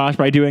back at Josh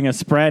by doing a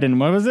spread in,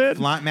 what was it?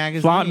 Flaunt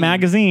Magazine. Flaunt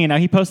Magazine. Now,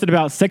 he posted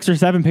about 6 or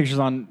 7 pictures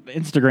on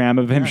Instagram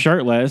of him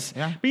shirtless.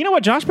 Yeah. But you know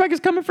what? Josh Peck is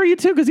coming for you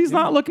too, because he's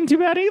not looking too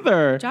bad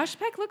either. Josh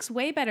Peck looks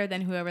way better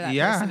than whoever that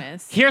Yeah. person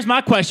is. Here's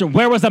my question.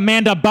 Where was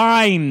Amanda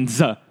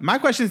Bynes? My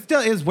question still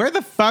is, where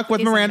the fuck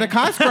was Isn't Miranda it?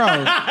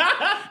 Cosgrove?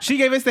 She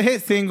gave us the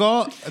hit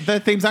single, the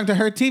theme song to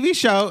her TV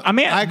show. I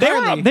mean,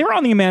 they were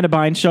on the Amanda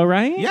Bynes show,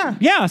 right? Yeah.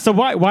 Yeah, so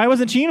why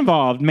wasn't she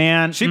involved,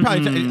 man? She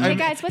probably. Hey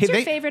guys, what's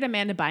your favorite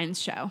Amanda Bynes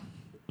show?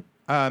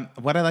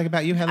 What I Like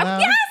About You, Hello,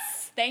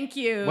 Yes, thank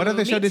you. What other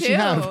Me show did she too.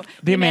 have?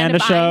 The Amanda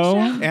Bynes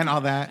Show. and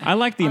all that. I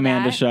like the All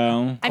Amanda that.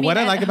 show. I mean, What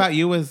I and- Like About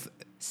You was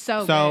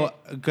so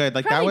good.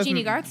 Like Probably that was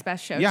Jeannie Garth's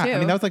best show Yeah, too. I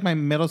mean that was like my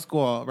middle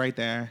school right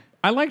there.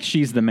 I like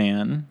She's the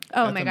Man.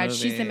 Oh That's my a God, movie,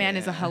 She's the Man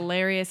is a yeah.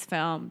 hilarious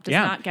film. Does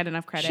Yeah. not get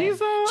enough credit. She's,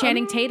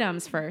 Channing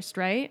Tatum's first,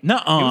 right? It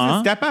was Nuh-uh. a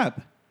Step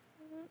Up.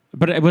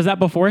 But was that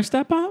before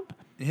Step Up?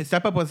 His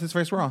Step Up was his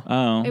first role.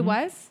 Oh. It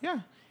was, Yeah,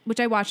 which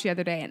I watched the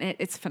other day, and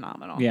it's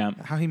phenomenal. Yeah.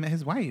 how he met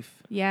his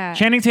wife. Yeah.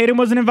 Channing Tatum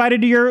wasn't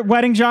invited to your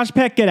wedding, Josh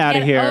Peck. Get out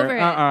of Get here. over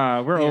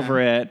it. We're Yeah. over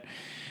it.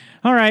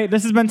 All right,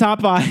 this has been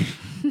Top 5.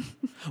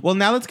 Well,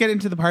 now let's get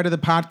into the part of the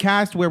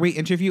podcast where we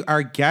interview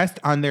our guest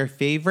on their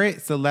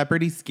favorite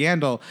celebrity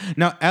scandal.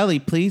 Now, Ellie,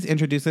 please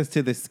introduce us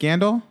to this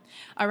scandal.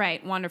 All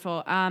right,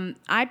 wonderful.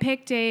 I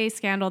picked a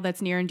scandal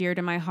that's near and dear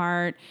to my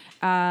heart.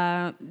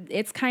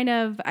 It's kind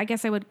of, I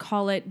guess I would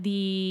call it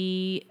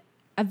the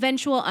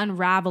eventual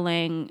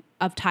unraveling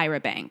of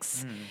Tyra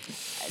Banks.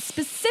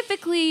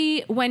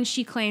 Specifically when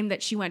she claimed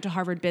that she went to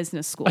Harvard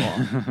Business School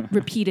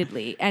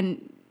repeatedly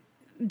and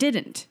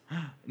didn't.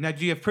 Now,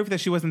 do you have proof that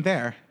she wasn't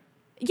there?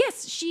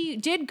 Yes, she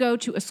did go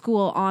to a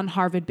school on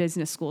Harvard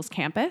Business School's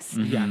campus.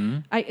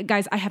 Yeah.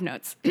 Guys, I have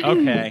notes.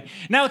 Okay.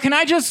 Now, can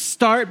I just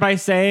start by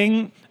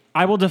saying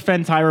I will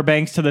defend Tyra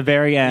Banks to the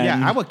very end.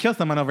 Yeah, I would kill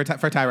someone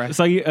for Tyra.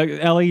 So,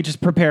 Ellie, just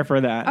prepare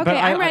for that. Okay,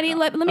 I'm ready.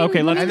 Let me-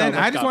 Okay, let's And go. then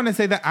I just want to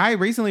say that I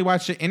recently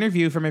watched an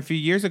interview from a few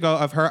years ago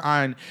of her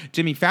on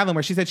Jimmy Fallon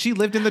where she said she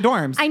lived in the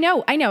dorms. I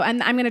know,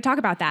 and I'm going to talk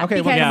about that.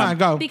 Okay, well, because, come on,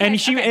 go. because-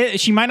 And she okay.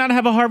 she might not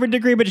have a Harvard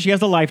degree, but she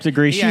has a life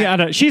degree.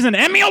 Yeah. She's an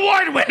Emmy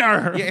Award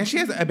winner. Yeah, and she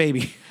has a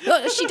baby.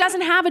 Well, she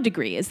doesn't have a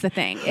degree is the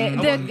thing. yeah,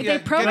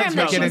 The program get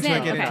that into she's it,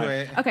 in. get into Okay.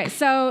 it. Okay,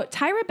 so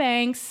Tyra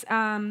Banks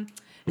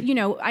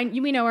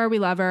we know her, we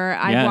love her.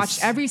 I've Yes.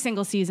 watched every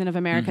single season of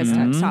America's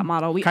Top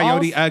Model. We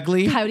Coyote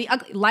Ugly. Coyote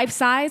Ugly, Life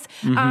Size.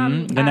 The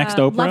next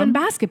Oprah. Love and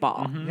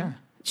Basketball. Yeah.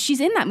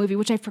 She's in that movie,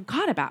 which I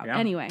forgot about. Yeah.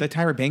 Anyway, The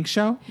Tyra Banks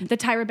show. the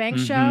Tyra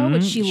Banks show,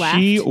 which she left.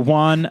 She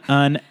won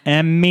an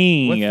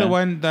Emmy. What's the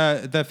one?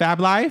 The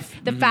Fab Life.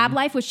 The Fab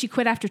Life, which she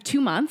quit after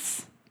 2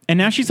 months. And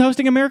now she's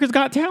hosting America's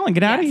Got Talent.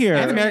 Get out of Yes. here.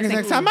 And America's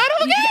Next Top Model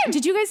again.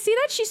 Did you guys see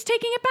that? She's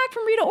taking it back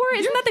from Rita Ora.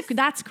 Isn't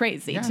that's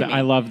crazy to me?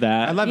 I love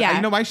that. I love Yeah. it.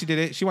 You know why she did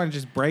it? She wanted to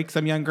just break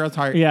some young girl's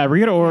heart. Yeah,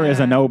 Rita Ora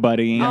is a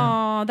nobody.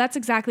 Oh, that's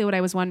exactly what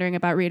I was wondering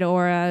about Rita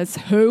Ora's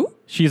who?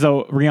 She's a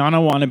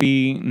Rihanna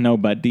wannabe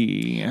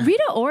nobody.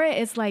 Rita Ora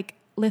is like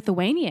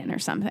Lithuanian or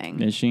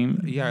something. Is she?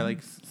 Yeah, like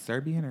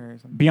Serbian or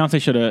something.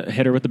 Beyonce should have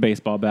hit her with the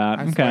baseball bat.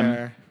 I Okay.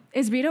 swear.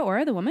 Is Rita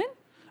Ora the woman?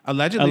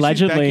 Allegedly,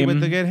 Allegedly. she's Becky with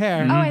the good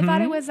hair. Oh, I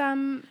thought it was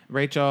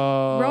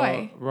Rachel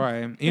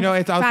Roy. You know,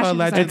 it's also fashion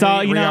allegedly It's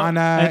all, you know,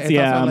 Rihanna. it's- It's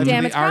yeah. also allegedly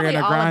Damn, it's probably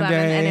Ariana all of them, Grande.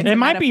 and it's It a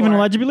might be even metaphor.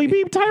 allegedly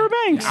be Tyra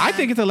Banks. I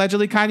think it's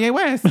allegedly Kanye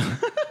West.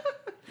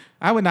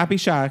 I would not be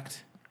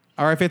shocked.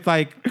 Or if it's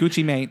like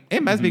Gucci Mane.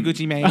 It must be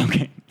Gucci Mane.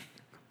 Okay.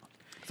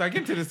 Sorry,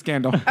 get to the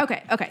scandal.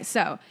 Okay.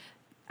 So,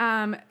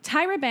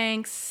 Tyra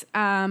Banks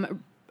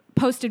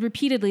posted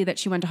repeatedly that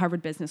she went to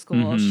Harvard Business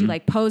School. She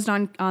like posed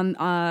on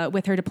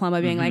with her diploma,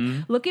 being like,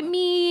 "Look at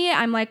me!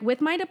 I'm like with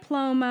my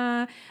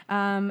diploma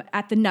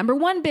at the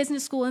 #1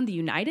 business school in the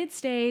United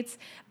States."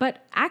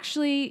 But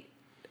actually,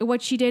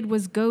 what she did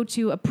was go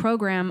to a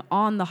program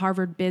on the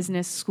Harvard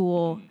Business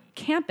School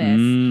campus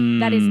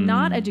that is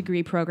not a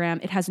degree program.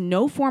 It has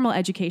no formal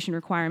education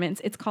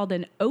requirements. It's called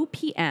an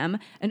OPM,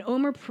 an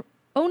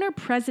Owner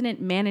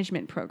President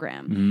Management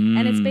Program.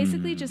 And it's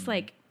basically just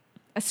like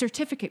a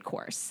certificate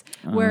course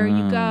where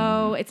you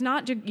go, it's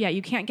not,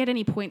 you can't get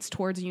any points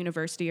towards a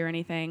university or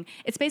anything.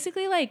 It's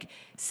basically like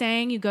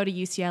saying you go to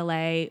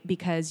UCLA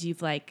because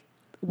you've like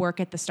work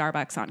at the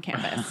Starbucks on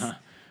campus.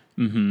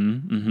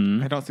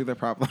 I don't see the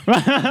problem.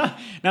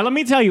 Now let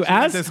me tell you,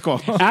 at this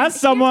school. as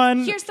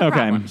someone, Here's the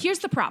problem. Here's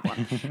the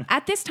problem.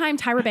 At this time,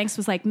 Tyra Banks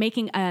was like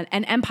making an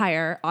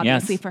empire,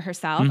 obviously, Yes. for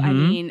herself. I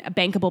mean,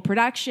 Bankable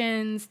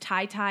Productions,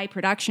 Tie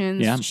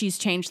Productions. Yeah. She's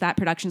changed that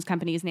productions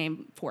company's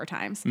name 4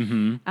 times.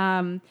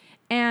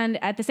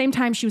 And at the same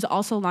time, she was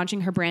also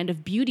launching her brand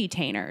of beauty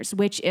tainers,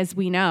 which, as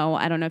we know,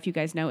 I don't know if you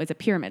guys know, is a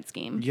pyramid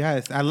scheme.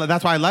 Yes,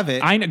 that's why I love it.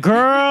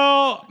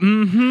 Girl.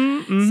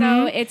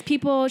 So it's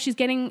people.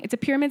 It's a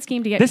pyramid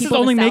scheme to get. This is people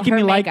only to sell making her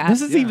me like. makeup.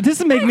 This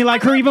is making me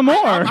like her even more.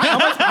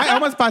 I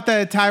almost bought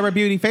the Tyra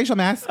Beauty facial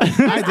mask. I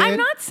did. I'm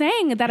not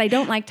saying that I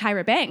don't like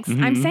Tyra Banks.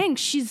 I'm saying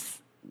she's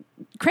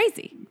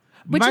crazy,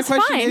 which My is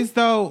question fine. is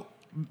though,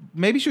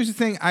 maybe she was just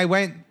saying I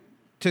went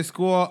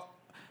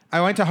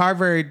to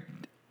Harvard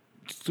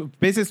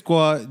Business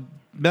School.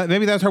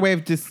 Maybe that was her way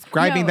of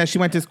describing No, that she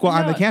went to school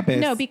on the campus.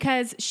 No,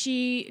 because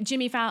Jimmy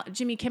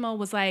Kimmel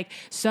was like,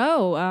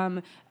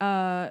 so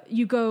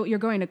you're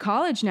going to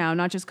college now,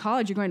 not just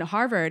college, you're going to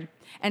Harvard.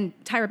 And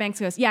Tyra Banks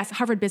goes, yes,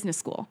 Harvard Business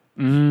School.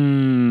 Do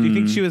you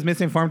think she was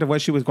misinformed of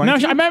what she was going No,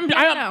 to? I'm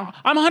No.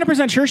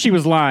 100% sure she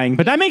was lying,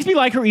 but that makes me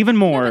like her even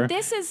more. No, but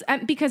this is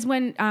because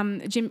when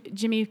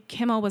Jimmy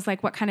Kimmel was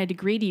like, what kind of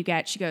degree do you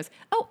get? She goes,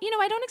 oh,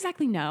 I don't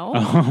exactly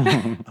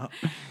know.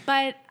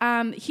 But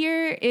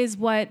here is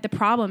what the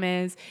problem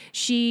is.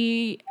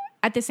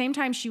 At the same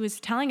time, she was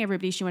telling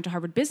everybody she went to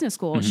Harvard Business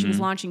School. She was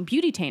launching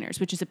beauty tainers,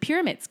 which is a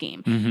pyramid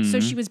scheme.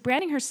 So she was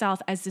branding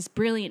herself as this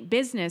brilliant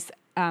business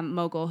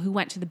mogul who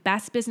went to the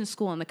best business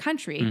school in the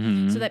country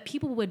so that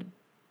people would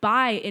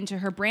buy into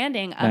her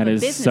branding of That a is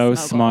business so mogul.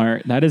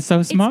 smart. That is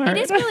so smart. It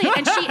is brilliant,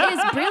 and she is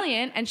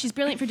brilliant, and she's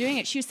brilliant for doing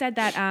it. She said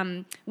that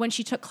when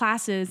she took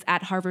classes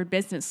at Harvard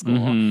Business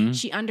School,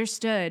 she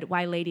understood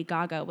why Lady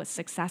Gaga was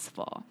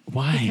successful.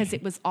 Why? Because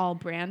it was all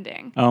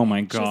branding. Oh my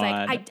She was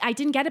God. like, I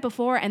didn't get it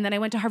before, and then I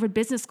went to Harvard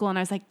Business School, and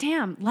I was like,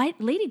 damn,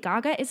 Lady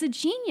Gaga is a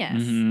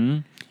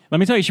genius. Let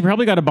me tell you, she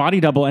probably got a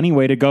body double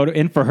anyway to go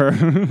in for her.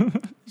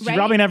 She Right?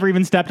 probably never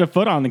even stepped a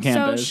foot on the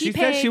campus. she She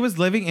said paid- she was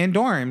living in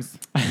dorms.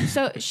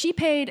 So she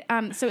paid.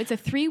 So it's a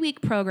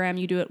 3-week program.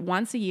 You do it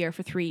once a year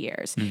for 3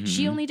 years.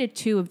 She only did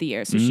 2 of the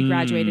years, so she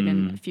graduated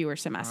in fewer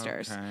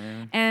semesters.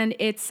 Okay. And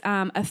it's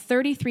a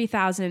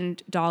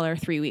 $33,000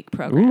 3-week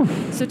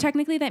program. So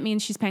technically, that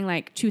means she's paying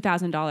like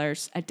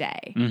 $2,000 a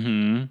day.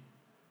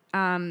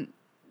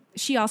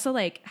 She also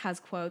like has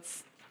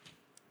quotes,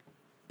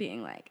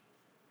 being like,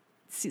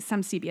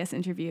 some CBS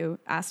interview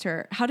asked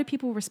her, "How do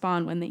people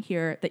respond when they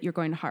hear that you're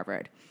going to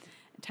Harvard?"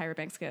 And Tyra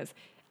Banks goes,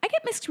 I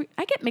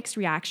get mixed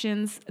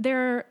reactions. There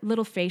are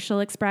little facial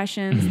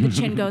expressions. The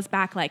chin goes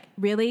back like,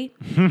 really?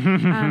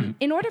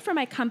 In order for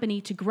my company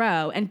to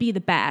grow and be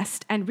the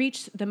best and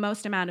reach the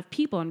most amount of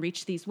people and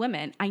reach these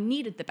women, I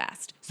needed the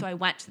best. So I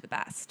went to the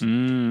best.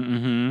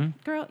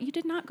 Girl, you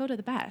did not go to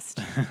the best.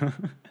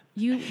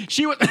 You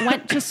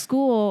went to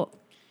school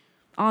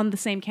on the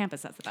same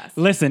campus as the best.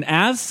 Listen,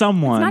 as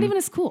someone It's not even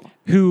a school.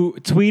 who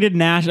tweeted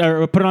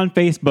or put it on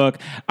Facebook,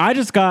 I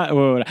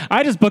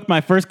just booked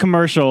my first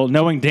commercial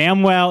knowing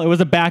damn well it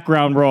was a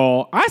background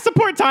role. I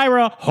support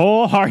Tyra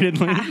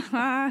wholeheartedly.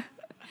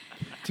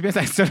 To be honest,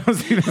 I still don't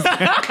see this.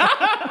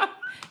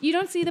 You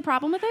don't see the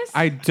problem with this?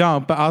 I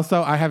don't, but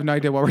also I have no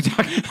idea what we're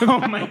talking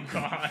about. Oh my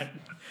God.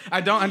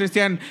 I don't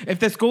understand. If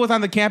the school was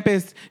on the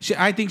campus,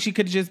 I think she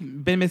could have just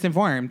been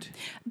misinformed.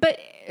 But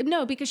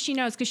no, because she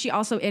knows, because she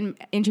also in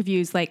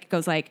interviews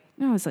goes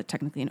no, it's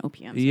technically an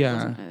OPM.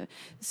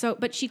 So Yeah.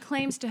 but she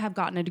claims to have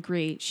gotten a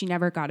degree. She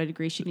never got a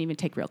degree. She didn't even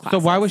take real So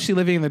classes. why was she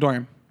living in the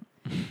dorm?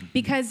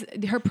 Because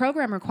her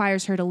program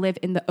requires her to live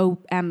in the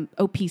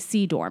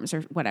OPC dorms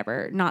or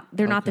whatever.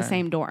 They're not the Okay.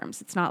 same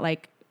dorms. It's not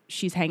like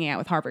she's hanging out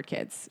with Harvard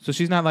kids. So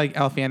she's not like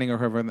Elle Fanning or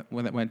whoever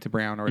when it went to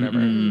Brown or whatever.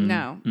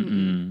 No. That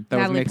was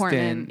Natalie mixed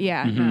Portman. in.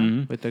 Yeah.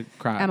 No. With the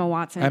crop. Emma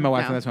Watson. Emma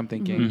Watson, No. that's what I'm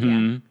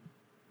thinking.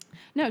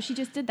 Yeah. No, she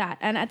just did that.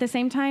 And at the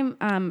same time,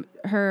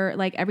 her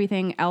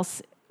everything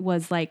else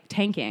was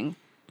tanking.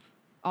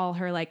 All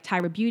her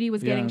Tyra Beauty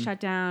was getting shut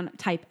down.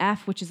 Type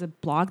F, which is a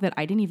blog that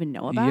I didn't even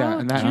know about. Yeah,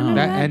 and Did you know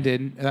that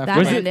ended. That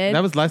was ended.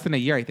 That was less than a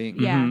year, I think.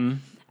 Yeah.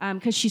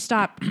 Because she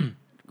stopped,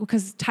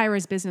 because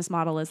Tyra's business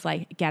model is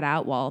get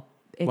out while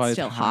it's While it's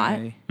still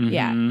high. hot.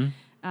 Yeah.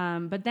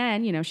 But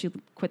then, she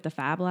quit the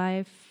Fab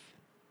Life.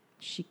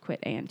 She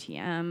quit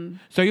ANTM.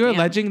 So you're Damn.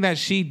 alleging that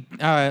she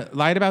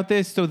lied about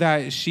this so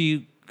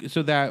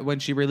that when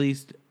she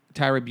released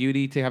Tyra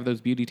Beauty to have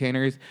those beauty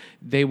tainers,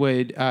 they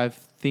would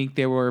think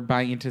they were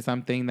buying into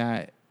something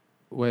that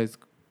was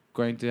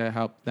going to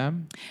help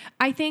them?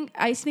 I think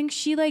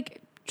she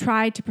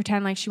tried to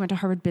pretend like she went to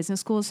Harvard Business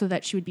School so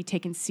that she would be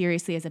taken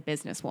seriously as a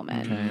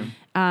businesswoman.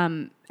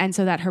 Okay. And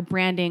so that her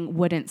branding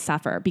wouldn't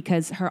suffer,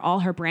 because all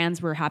her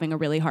brands were having a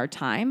really hard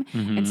time.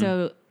 And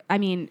so, I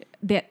mean,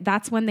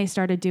 that's when they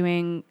started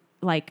doing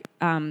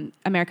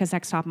America's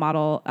Next Top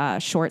Model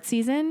short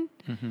season.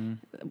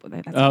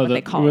 That's not what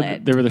they call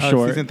it. They were the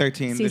short. Season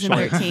 13. Season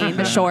 13,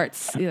 the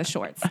shorts.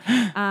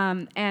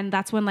 And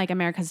that's when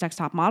America's Next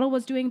Top Model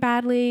was doing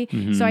badly.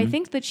 So I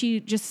think that she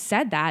just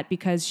said that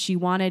because she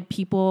wanted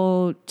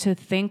people to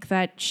think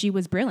that she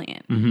was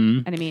brilliant.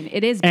 And I mean,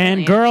 it is brilliant.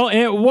 And girl,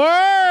 it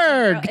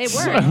worked. It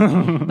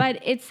worked. But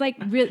it's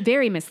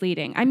very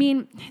misleading. I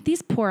mean,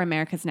 these poor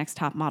America's Next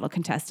Top Model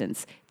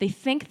contestants, they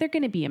think they're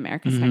going to be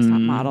America's Next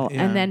Top Model.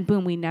 Yeah. And then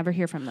boom, we never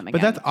hear from them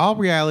again. But that's all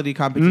reality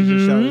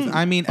competition shows.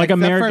 I mean, Like except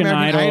American for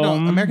American Idol.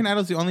 American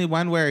Idol's the only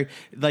one where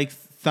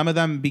some of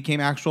them became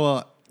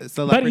actual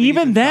celebrities. But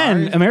even and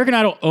then, stars. American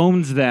Idol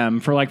owns them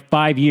for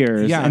 5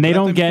 years, Yeah, and they that's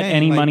what don't I'm get saying,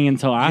 any money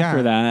until after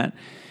yeah. that.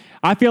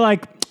 I feel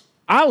like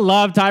I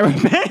love Tyra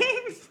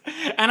Banks,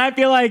 and I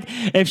feel like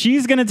if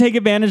she's gonna take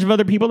advantage of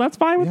other people, that's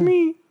fine with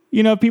me.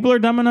 If people are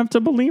dumb enough to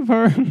believe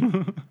her.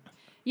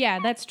 Yeah,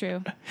 that's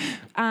true.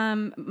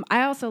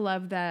 I also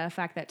love the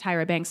fact that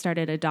Tyra Banks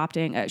started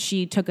adopting.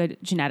 She took a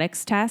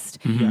genetics test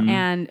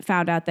and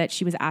found out that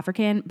she was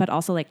African, but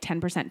also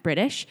 10%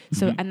 British.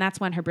 So, and that's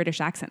when her British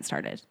accent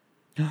started.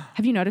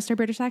 Have you noticed her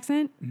British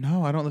accent?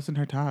 No, I don't listen to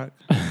her talk.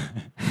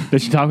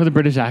 Does she talk with a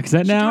British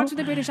accent She now? talks with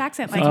a British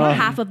accent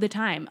half of the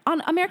time.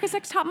 On America's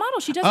Next Top Model,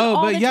 she does it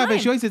all but the yeah, time.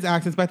 but she always does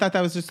accents. But I thought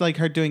that was just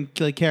her doing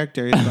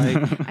characters.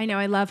 I know,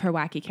 I love her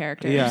wacky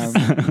characters. Yeah,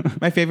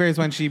 my favorite is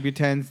when she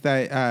pretends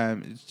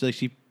that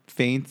she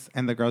faints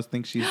and the girls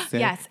think she's sick.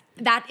 Yes,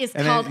 that is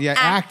And called then,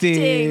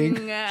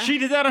 acting. She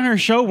did that on her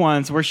show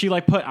once, where she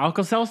put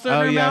Alka-Seltzer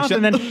in her mouth she-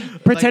 and then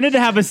pretended to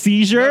have a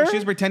seizure. No, she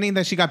was pretending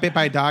that she got bit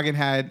by a dog and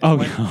had Oh,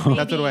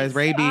 that's what it was,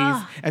 rabies.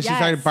 Oh, And she yes.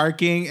 started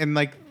barking, and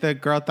the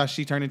girl thought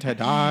she turned into a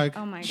dog.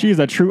 Oh my god. She's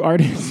a true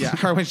artist. Yeah,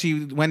 or when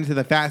she went into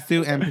the fat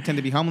suit and pretended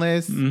to be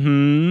homeless.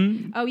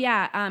 Oh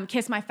yeah,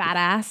 Kiss My Fat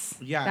Ass.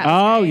 Yeah. That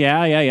was Oh great.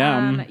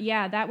 yeah.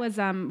 Yeah, that was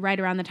right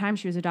around the time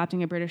she was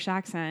adopting a British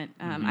accent.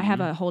 I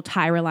have a whole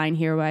Tyra line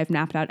here where I've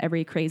mapped out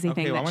every crazy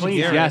Okay, thing well, I that wanna she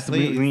hear said. it. Yes,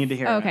 please. we need to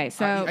hear. Okay, it.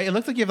 so It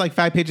looks like you have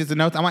 5 pages of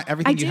notes. I want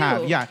everything you do.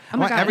 have. Yeah, Oh I my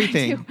want God, I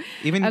everything, do.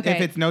 even Okay.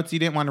 if it's notes you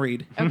didn't want to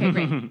read. Okay,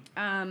 great.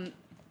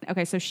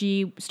 Okay, so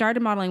she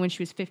started modeling when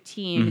she was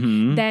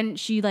 15. Then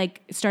she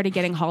started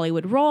getting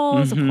Hollywood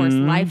roles, of course,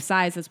 Life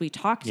Size, as we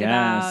talked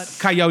about.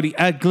 Coyote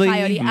Ugly.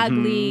 Coyote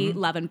Ugly,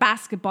 Love and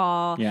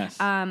Basketball. Yes.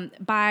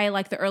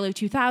 By the early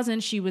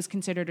 2000s, she was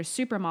considered a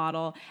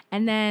supermodel,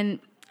 and then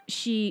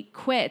she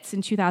quits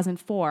in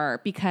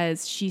 2004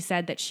 because she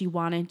said that she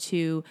wanted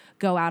to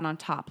go out on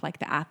top like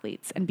the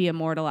athletes and be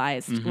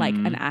immortalized like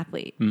an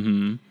athlete.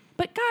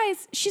 But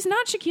guys, she's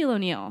not Shaquille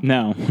O'Neal.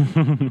 No.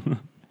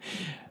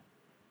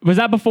 Was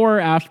that before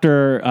or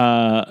after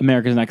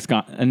America's Next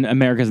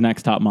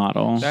Top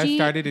Model? That She-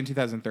 started in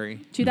 2003.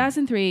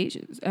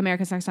 2003,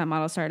 America's Next Top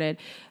Model started.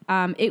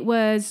 It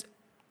was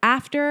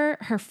after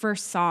her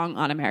first song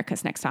on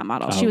America's Next Top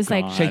Model. She Oh, was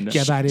God. like, Shake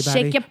your body,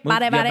 Shake your Move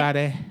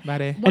body.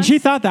 body. And she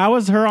thought that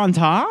was her on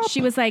top? She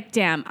was like,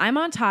 damn, I'm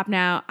on top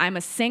now. I'm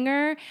a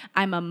singer.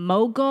 I'm a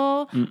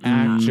mogul.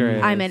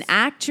 Actress. I'm an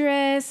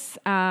actress.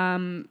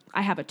 I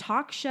have a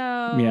talk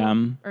show. Yeah.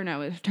 Or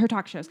no, her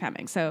talk show's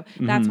coming. So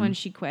that's when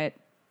she quit.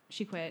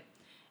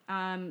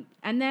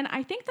 And then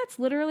I think that's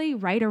literally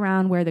right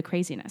around where the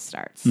craziness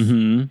starts.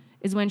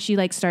 Is when she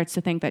like starts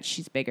to think that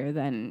she's bigger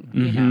than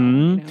you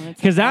know.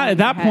 Because at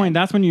that point,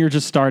 that's when you're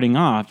just starting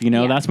off. You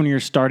know, Yeah. that's when you're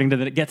starting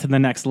to get to the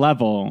next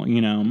level. You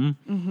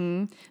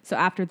know. So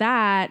after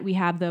that, we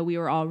have the "We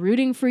were all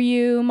rooting for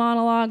you"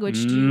 monologue.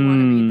 Which do you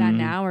want to read that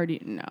now or do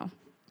you no?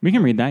 We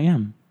can read that. Yeah.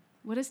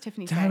 What does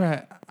Tiffany say?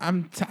 Tyra,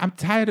 I'm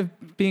tired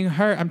of being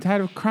hurt. I'm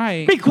tired of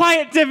crying. Be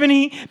quiet,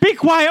 Tiffany. Be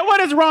quiet.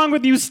 What is wrong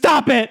with you?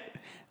 Stop it.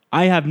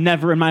 I have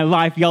never in my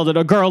life yelled at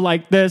a girl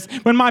like this.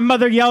 When my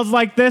mother yells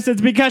like this, it's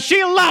because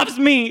she loves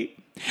me.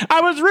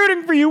 I was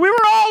rooting for you. We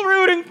were all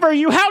rooting for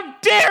you. How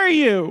dare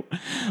you?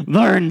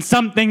 Learn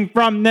something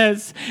from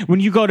this.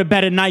 When you go to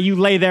bed at night, you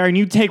lay there and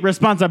you take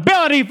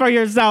responsibility for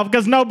yourself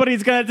because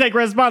nobody's going to take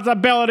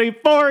responsibility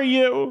for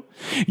you.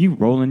 You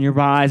rolling your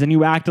eyes and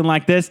you acting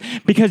like this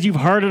because you've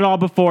heard it all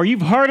before.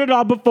 You've heard it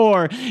all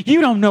before.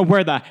 You don't know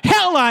where the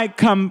hell I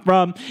come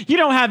from. You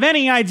don't have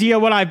any idea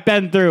what I've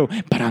been through.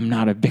 But I'm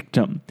not a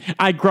victim.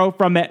 I grow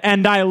from it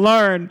and I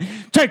learn.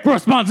 Take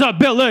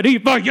responsibility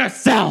for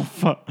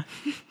yourself.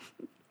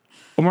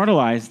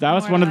 Immortalized. That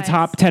was one of the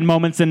top 10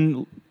 moments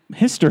in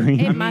history.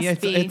 It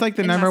must be. It's like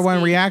the It number must one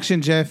be.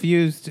 reaction Jeff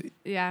used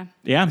Yeah.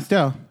 Yeah.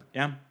 still.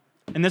 Yeah.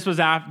 And this was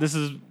this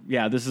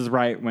is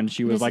right when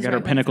she was This like is at her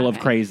right when pinnacle it's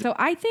of crazy. So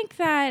I think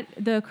that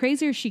the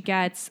crazier she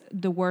gets,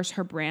 the worse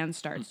her brand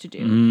starts to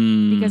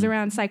do. Because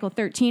around cycle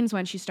 13 is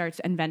when she starts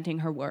inventing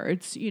her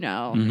words, you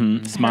know.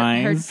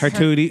 Smize. Her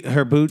tootie,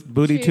 her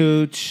booty Toot.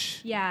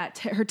 tooch. Yeah,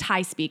 her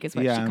Thai speak is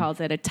what Yeah. she calls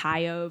it, a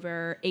Thai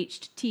over,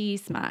 HT,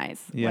 smize,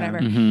 Yeah. whatever.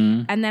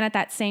 And then at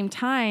that same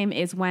time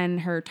is when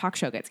her talk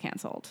show gets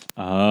canceled.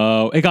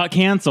 Oh, it got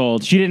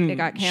canceled. She didn't. It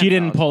got canceled. She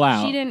didn't pull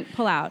out. She didn't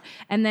pull out.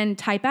 And then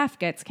Type F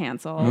gets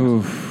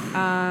canceled.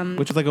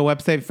 Which is like a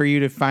website for you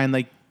to find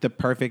like the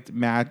perfect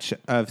match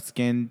of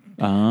skin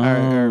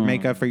or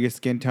makeup for your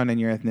skin tone and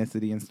your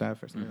ethnicity and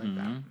stuff or something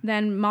like that.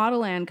 Then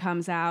Modeland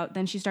comes out.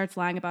 Then she starts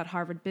lying about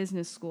Harvard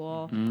Business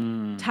School.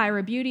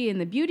 Tyra Beauty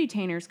and the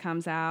Beautytainers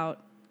comes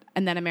out.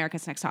 And then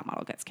America's Next Top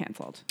Model gets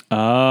canceled.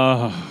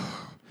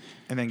 Oh.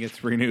 And then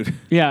gets renewed.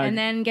 Yeah. And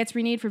then gets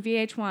renewed for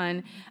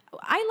VH1.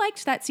 I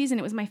liked that season.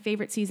 It was my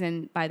favorite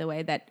season, by the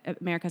way, that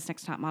America's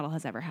Next Top Model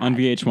has ever had. on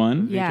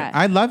VH1. Yeah.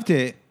 I loved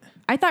it.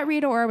 I thought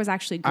Rita Ora was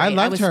actually great. I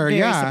loved was her, very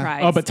yeah.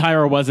 surprised. Oh, but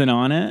Tyra wasn't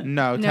on it.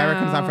 No, Tyra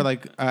comes on for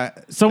like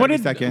So what 30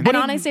 did- seconds. And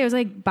honestly, I was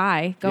like,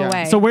 bye, go Yeah.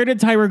 away. So where did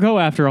Tyra go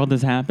after all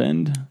this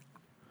happened?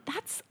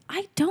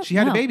 I don't She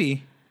had know. a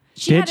baby.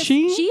 Did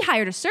she? She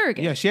hired a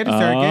surrogate. Yeah, she had a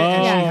surrogate,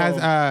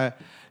 and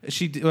Oh.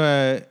 she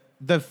has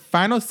the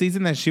final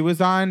season that she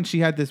was on. She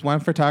had this one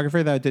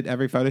photographer that did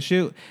every photo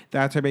shoot.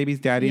 That's her baby's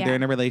daddy. Yeah. They're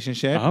in a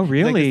relationship. Oh,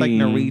 He's like this really?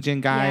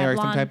 Norwegian guy Yeah, or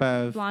blonde, some type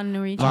of blonde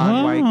Norwegian.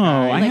 blonde white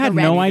guy. I Like had a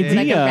red, no Like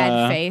idea. a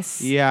red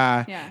face.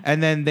 Yeah. Yeah.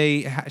 And then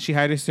she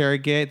hired a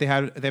surrogate. They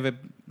have a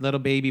little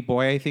baby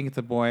boy. I think it's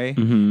a boy.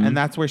 Mm-hmm. And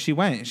that's where she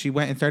went. She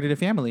went and started a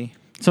family.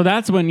 So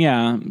that's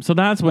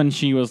when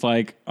she was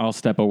like, I'll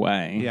step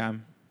away. Yeah.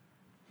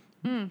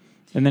 And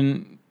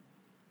then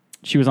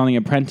she was on The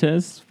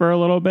Apprentice for a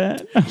little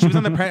bit. She was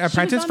on the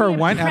Apprentice on for The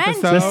one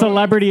Apprentice. The episode.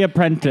 Celebrity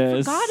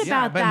Apprentice. Forgot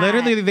Yeah, about but that.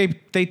 literally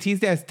they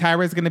teased it as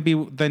Tyra's going to be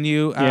the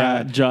new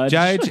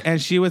judge.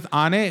 and she was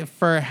on it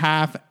for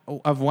half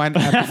of one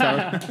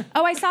episode.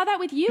 Oh, I saw that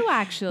with you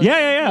actually.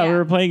 Yeah. We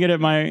were playing it at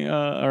my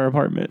our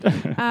apartment.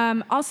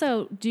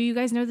 Also, do you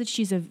guys know that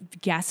she's a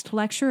guest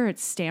lecturer at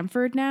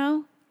Stanford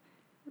now?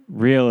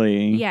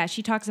 Really? Yeah,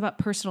 she talks about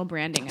personal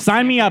branding. at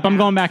Sign me up. Stanford I'm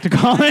now. going back to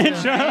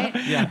college.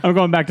 Yeah. I'm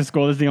going back to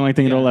school. This is the only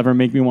thing that'll ever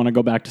make me want to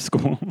go back to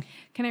school.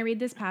 Can I read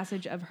this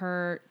passage of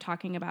her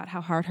talking about how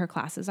hard her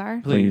classes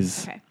are?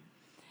 Please. Okay.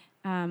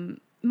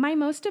 My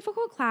most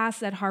difficult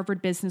class at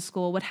Harvard Business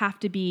School would have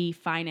to be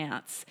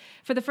finance.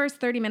 For the first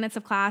 30 minutes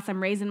of class,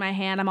 I'm raising my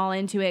hand. I'm all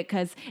into it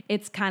because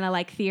it's kind of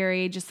like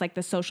theory, just like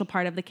the social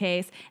part of the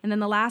case. And then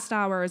the last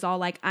hour is all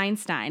like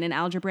Einstein and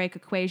algebraic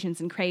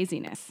equations and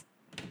craziness.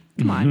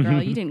 Come on,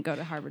 girl. You didn't go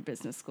to Harvard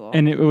Business School.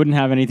 And it wouldn't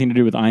have anything to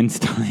do with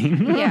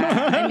Einstein.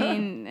 Yeah. I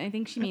mean, I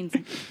think she means,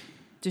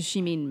 does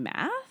she mean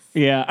math?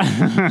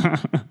 Yeah.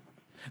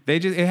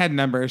 It had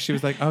numbers. She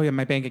was like, "Oh yeah,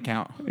 my bank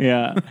account."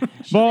 Yeah.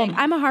 She's Well, like,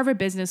 I'm a Harvard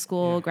Business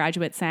School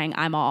graduate saying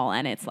I'm all,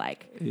 and it's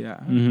like, Yeah.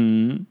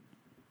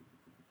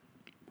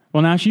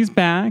 well, now she's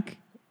back.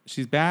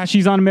 She's back.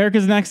 She's on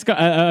America's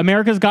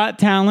Got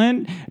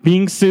Talent,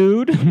 being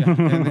sued.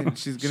 and then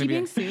she's gonna she be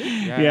being sued?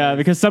 Yeah,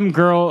 because some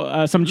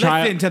girl, some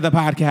child, Listen to the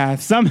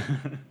podcast.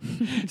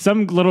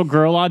 some little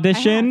girl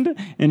auditioned,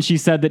 and she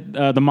said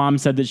that the mom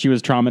said that she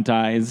was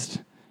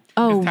traumatized.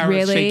 Oh, Tyra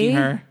was shaking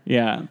really? her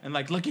Yeah. and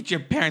like, look at your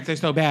parents; they're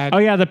so bad. Oh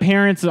yeah, the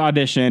parents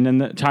auditioned,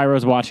 and Tyra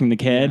was watching the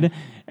kid,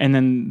 and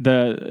then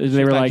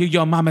they were like, "You're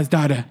your mama's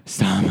daughter."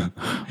 "Stop!"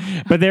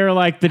 But they were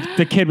like,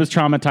 the kid was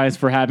traumatized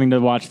for having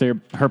to watch her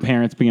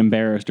parents be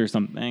embarrassed or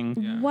something.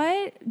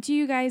 What do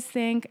you guys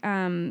think?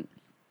 What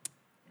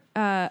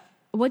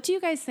do you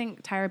guys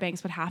think Tyra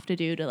Banks would have to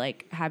do to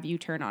like have you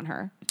turn on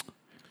her?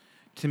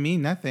 To me,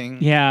 nothing.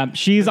 Yeah,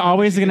 she's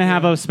always going to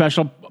have a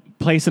special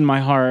place in my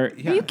heart.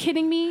 Are you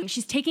kidding me?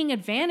 She's taking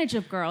advantage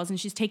of girls and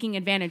she's taking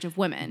advantage of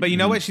women. But you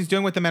know what? She's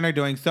doing what the men are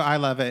doing, so I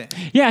love it.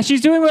 Yeah,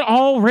 she's doing what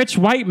all rich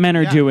white men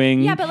are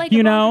doing. yeah, but like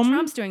you Ivanka know,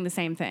 Trump's doing the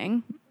same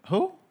thing.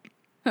 Who?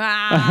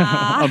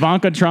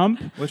 Ivanka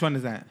Trump. Which one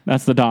is that?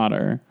 That's the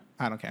daughter.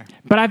 I don't care.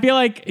 But I feel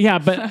like, I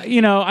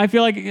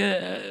feel like,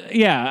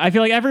 I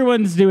feel like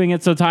everyone's doing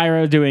it, so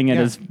Tyra doing it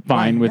is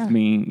fine with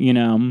me, you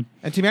know.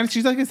 And to be honest,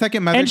 she's like a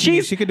second mother. And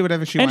she could do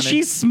whatever she wanted. And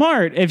she's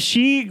smart. If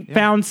she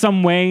found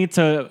some way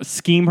to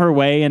scheme her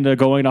way into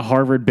going to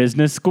Harvard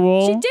Business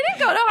School. She didn't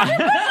go to Harvard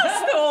Business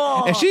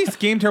School. If she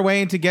schemed her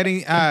way into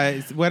getting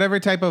whatever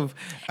type of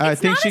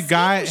thing she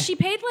got. She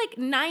paid like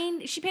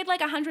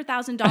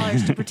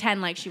 $100,000 to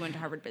pretend like she went to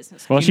Harvard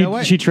Business School. Well, You know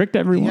what? she tricked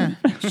everyone.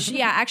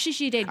 Yeah, actually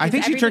she did. I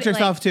think she tricked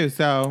herself too.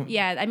 So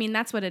yeah, I mean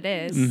that's what it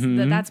is.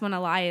 That's when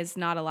a lie is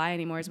not a lie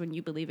anymore. Is when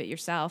you believe it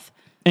yourself.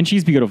 And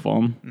she's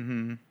beautiful.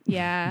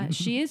 Yeah,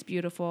 she is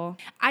beautiful.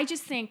 I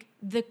just think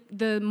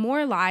the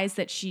more lies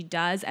that she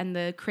does and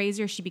the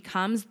crazier she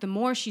becomes, the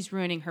more she's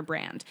ruining her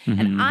brand.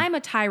 And I'm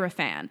a Tyra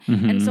fan,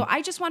 and so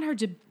I just want her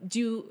to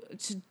do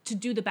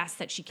the best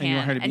that she can, you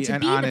want her to be to an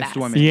be the honest best.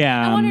 woman.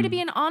 Yeah. I want her to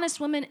be an honest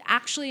woman,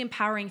 actually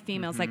empowering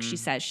females like she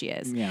says she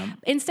is. Yeah.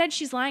 Instead,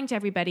 she's lying to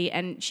everybody,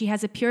 and she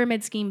has a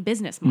pyramid scheme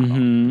business model.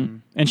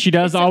 And she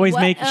does always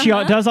make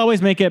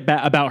it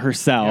about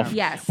herself.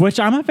 Yeah. Yes.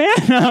 Which I'm a fan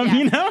of, Yeah.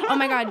 you know? Oh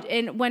my God.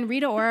 And when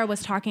Rita Ora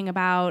was talking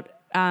about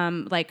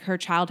like her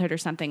childhood or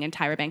something, and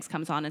Tyra Banks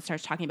comes on and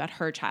starts talking about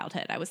her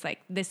childhood, I was like,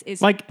 this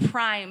is Like,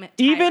 prime Tyra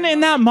Even in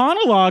that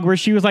monologue where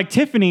she was like,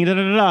 Tiffany, you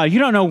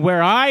don't know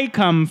where I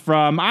come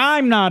from.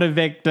 I'm not a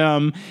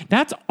victim.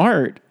 That's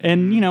art.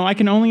 And, I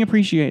can only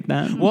appreciate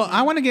that. well,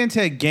 I want to get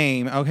into a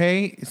game.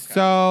 Okay.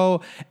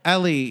 So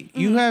Ellie,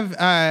 you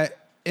have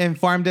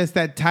informed us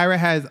that Tyra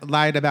has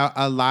lied about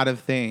a lot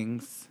of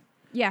things.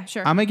 Yeah,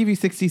 sure. I'm gonna give you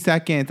 60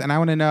 seconds, and I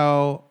want to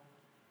know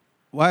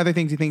what other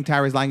things you think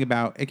Tyra's lying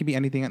about. It could be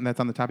anything that's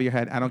on the top of your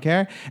head. I don't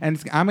care.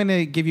 And I'm going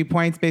to give you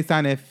points based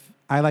on if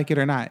I like it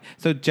or not.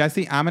 So,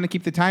 Jesse, I'm going to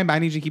keep the time, but I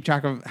need you to keep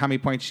track of how many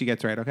points she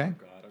gets right, okay?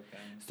 Oh, God, okay.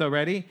 So,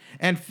 ready?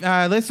 And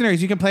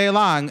listeners, you can play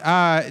along.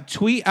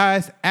 Tweet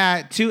us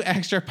at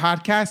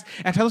 2ExtraPodcast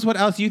and tell us what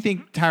else you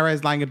think Tyra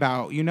is lying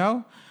about,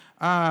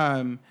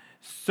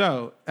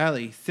 So,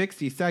 Ellie,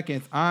 60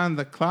 seconds on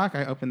the clock.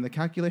 I opened the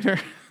calculator.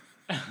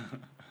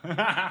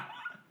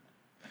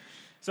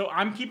 So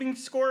I'm keeping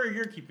score or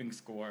you're keeping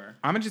score?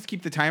 I'm going to just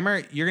keep the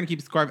timer. You're going to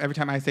keep score every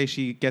time I say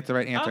she gets the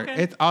right answer. Okay.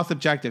 It's all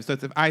subjective. So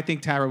it's if I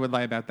think Tyra would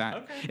lie about that.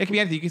 Okay. It could be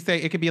anything. You could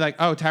say, it could be like,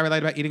 oh, Tyra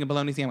lied about eating a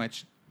bologna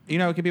sandwich.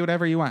 It could be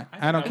whatever you want.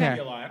 I don't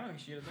care. I don't think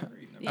she has ever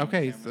eaten a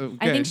Okay, so good.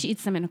 I think she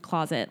eats them in a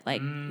closet,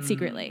 like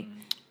secretly.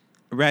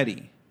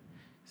 Ready,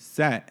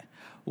 set.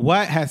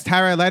 What has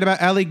Tyra lied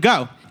about? Ellie,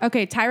 go.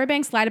 Okay, Tyra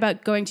Banks lied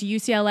about going to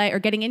UCLA or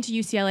getting into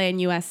UCLA and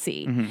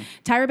USC.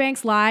 Tyra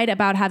Banks lied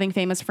about having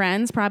famous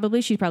friends,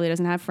 probably. She probably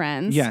doesn't have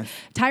friends. Yes.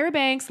 Tyra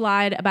Banks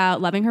lied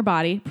about loving her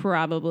body,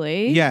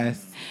 probably.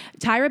 Yes.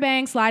 Tyra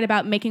Banks lied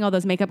about making all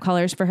those makeup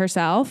colors for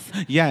herself.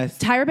 Yes.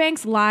 Tyra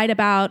Banks lied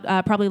about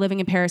probably living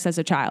in Paris as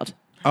a child.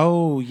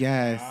 Oh,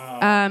 yes.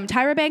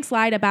 Tyra Banks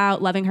lied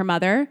about loving her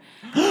mother.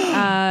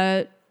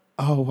 Oh,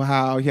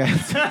 wow.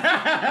 Yes.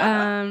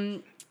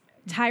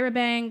 Tyra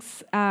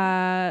Banks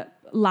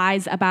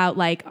lies about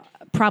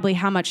probably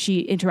how much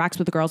she interacts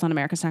with the girls on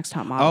America's Next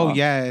Top Model. Oh,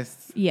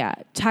 yes. Yeah.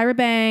 Tyra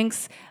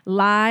Banks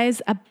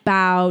lies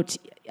about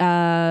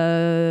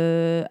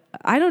I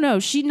don't know.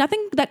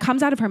 Nothing that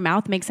comes out of her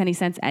mouth makes any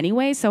sense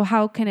anyway, so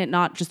how can it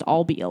not just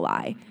all be a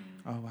lie?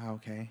 Oh, wow.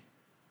 Okay.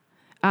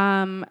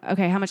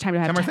 Okay, how much time do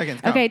I have? 10 more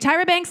seconds. Go. Okay,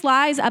 Tyra Banks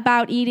lies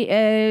about eating.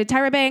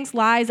 Tyra Banks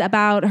lies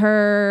about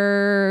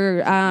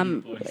her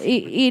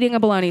eating a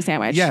bologna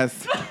sandwich.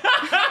 Yes.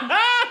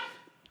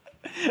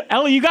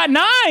 Ellie, you got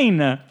 9.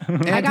 And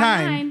I got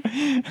time.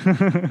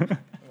 9.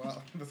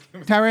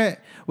 Tyra,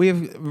 we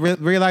have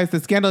realized the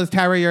scandal is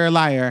Tyra, you're a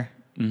liar.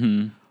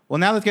 Well,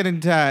 now let's get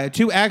into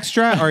 2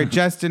 extra or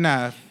just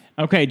enough.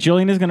 Okay,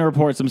 Jillian is going to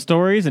report some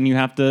stories, and you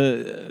have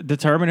to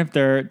determine if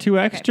they're too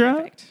extra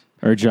perfect.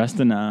 or just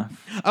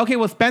enough. Okay,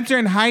 well, Spencer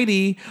and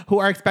Heidi, who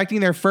are expecting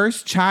their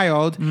first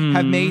child,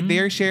 have made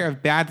their share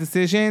of bad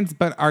decisions,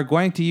 but are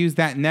going to use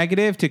that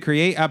negative to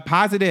create a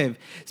positive.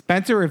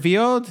 Spencer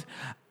revealed,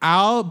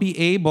 I'll be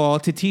able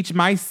to teach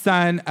my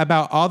son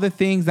about all the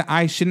things that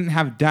I shouldn't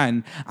have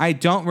done. I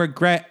don't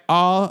regret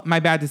all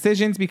my bad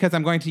decisions because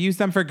I'm going to use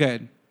them for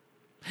good.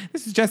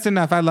 This is just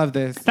enough. I love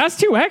this. That's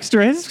too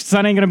extra. His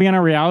son ain't going to be on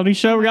a reality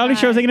show. Reality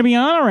shows ain't going to be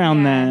on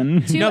around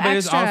then. Too No, but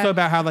it's extra. also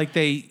about how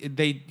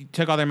they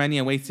took all their money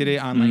and wasted it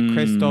on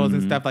crystals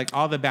and stuff, like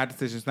all the bad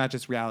decisions, not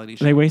just reality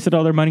shows. They wasted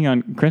all their money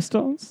on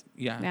crystals?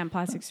 Yeah. Yeah, and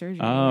plastic surgery.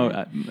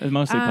 Oh,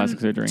 mostly plastic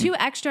surgery. Too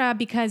extra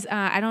because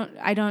I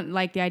don't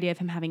like the idea of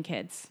him having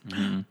kids.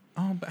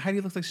 Oh, but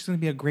Heidi looks like she's going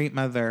to be a great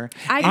mother.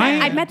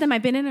 I've met them.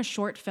 I've been in a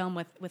short film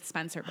with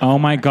Spencer before. Oh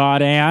my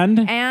God, and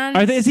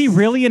is he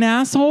really an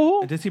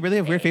asshole? Does he really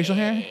have weird facial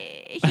hair?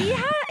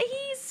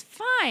 He's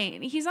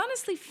fine. He's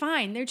honestly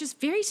fine. They're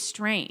just very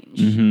strange.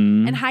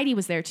 And Heidi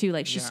was there too.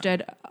 Like she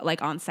stood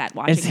on set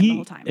watching him the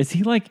whole time. Is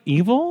he like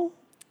evil?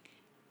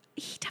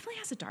 he definitely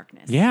has a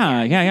darkness.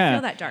 Yeah. You can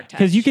feel that dark touch.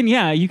 Because you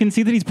can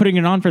see that he's putting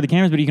it on for the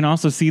cameras, but you can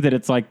also see that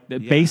it's like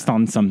based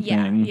on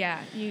something.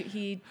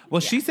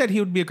 She said he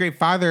would be a great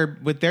father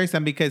with their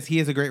son because he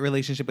has a great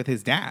relationship with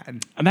his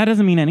dad. That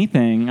doesn't mean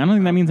anything. I don't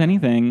think that means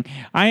anything.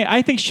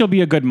 I think she'll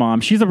be a good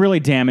mom. She's a really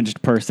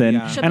damaged person.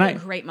 Yeah. She'll be a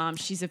great mom.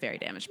 She's a very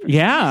damaged person.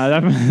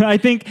 Yeah, I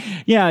think,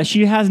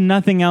 she has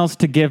nothing else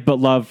to give but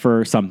love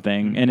for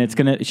something.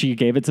 And she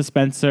gave it to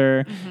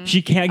Spencer. Mm-hmm.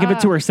 She can't give it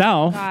to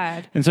herself.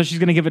 God. And so she's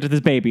going to give it to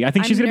this baby. I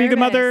think she's going to be a good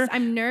mother.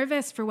 I'm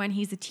nervous for when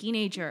he's a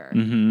teenager.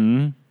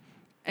 Mm-hmm.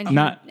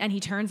 And he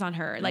turns on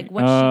her. Like,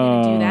 what's she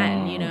going to do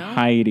then, you know?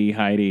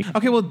 Heidi.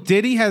 Okay, well,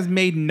 Diddy has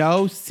made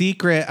no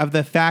secret of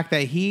the fact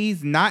that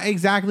he's not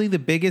exactly the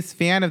biggest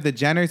fan of the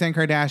Jenners and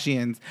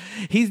Kardashians.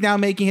 He's now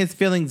making his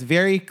feelings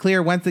very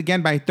clear once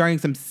again by throwing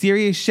some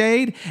serious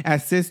shade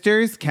at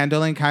sisters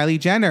Kendall and Kylie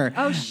Jenner.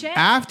 Oh, shit.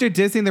 After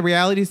dissing the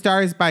reality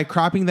stars by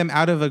cropping them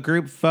out of a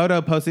group photo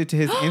posted to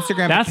his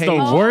Instagram That's page.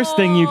 the worst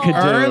thing you could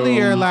do.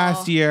 Earlier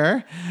last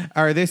year,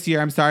 or this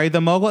year, I'm sorry, the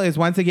mogul is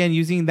once again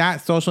using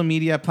that social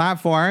media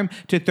platform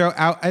to throw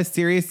out a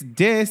serious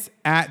diss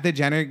at the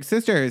Jenner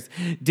sisters.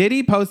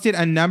 Diddy posted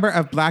a number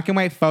of black and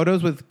white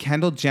photos with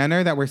Kendall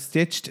Jenner that were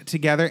stitched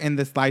together in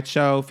the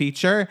slideshow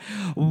feature.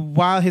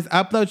 While his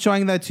upload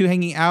showing the two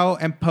hanging out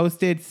and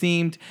posted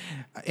seemed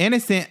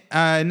innocent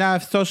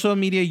enough, social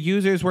media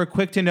users were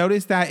quick to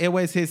notice that it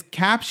was his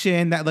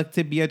caption that looked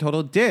to be a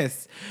total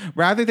diss.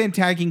 Rather than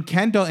tagging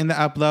Kendall in the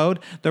upload,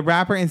 the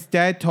rapper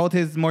instead told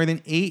his more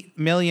than 8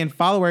 million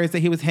followers that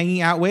he was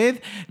hanging out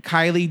with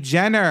Kylie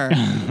Jenner.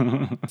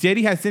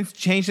 Diddy has since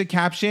changed the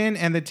caption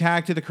and the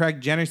tag to the correct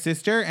Jenner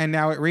sister, and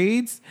now it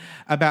reads,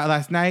 about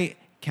last night,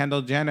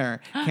 Kendall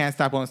Jenner, can't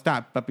stop, won't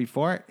stop. But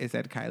before, it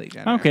said Kylie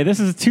Jenner. Okay, this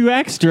is too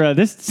extra.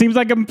 This seems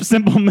like a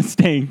simple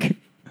mistake.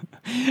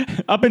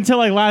 Up until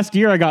like last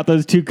year, I got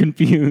those two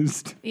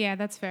confused. Yeah,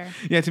 that's fair.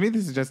 Yeah, to me,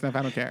 this is just enough.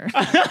 I don't care.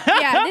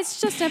 Yeah, it's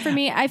just enough for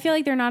me. I feel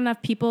like there are not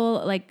enough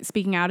people like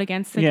speaking out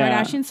against the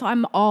Kardashians, so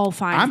I'm all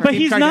fine. But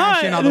he's Kardashian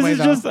not. All the This way, is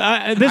though. just.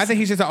 I think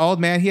he's just an old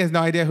man. He has no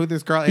idea who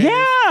this girl is. Yeah.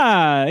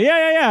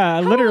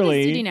 How Literally.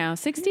 old is Diddy now?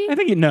 60? I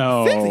think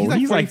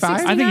he's like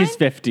 45? I think he's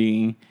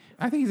 50.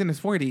 I think he's in his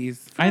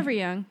 40s. Forever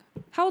young.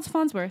 How old's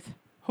Farnsworth?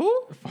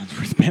 Who?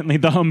 Farnsworth Bentley,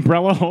 the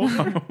umbrella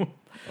holder.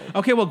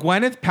 Okay, well,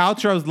 Gwyneth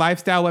Paltrow's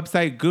lifestyle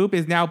website Goop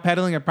is now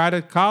peddling a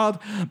product called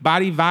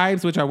Body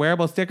Vibes, which are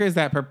wearable stickers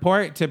that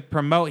purport to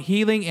promote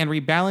healing and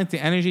rebalance the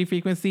energy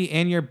frequency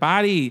in your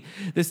body.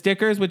 The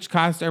stickers, which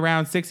cost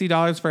around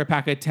 $60 for a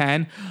pack of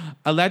 10,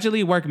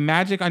 allegedly work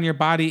magic on your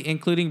body,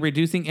 including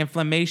reducing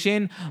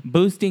inflammation,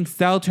 boosting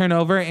cell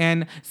turnover,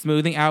 and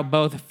smoothing out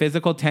both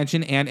physical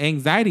tension and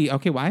anxiety.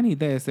 Okay, well, I need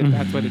this if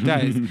that's what it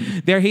does.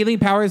 Their healing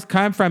powers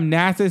come from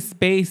NASA's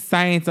space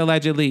science,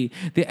 allegedly.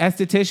 The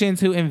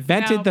estheticians who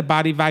invented the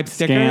Body Vibe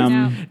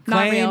stickers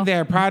claim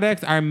their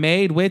products are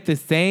made with the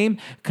same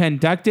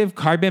conductive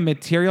carbon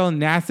material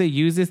NASA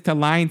uses to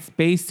line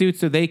spacesuits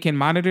so they can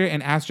monitor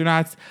an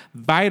astronaut's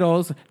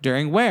vitals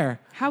during wear.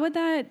 How would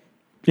that...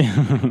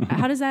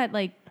 How does that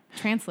like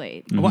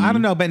translate? Well, I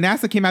don't know, but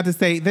NASA came out to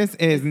say this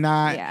is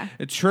not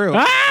true.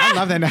 I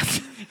love that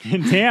NASA.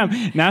 Damn,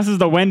 NASA's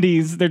the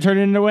Wendy's. They're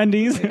turning into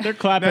Wendy's. They're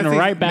clapping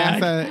right back.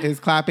 NASA is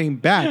clapping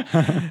back.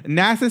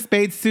 NASA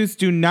spacesuits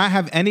do not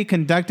have any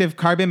conductive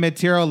carbon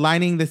material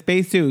lining the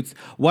spacesuits.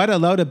 What a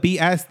load of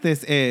BS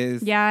this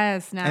is.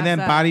 Yes, NASA. And then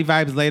Body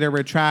Vibes later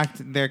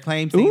retract their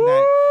claim, saying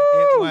that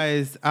it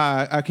was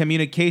a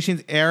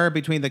communications error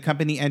between the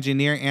company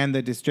engineer and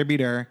the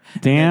distributor.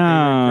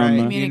 Damn.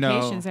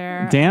 Communications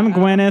error. Damn,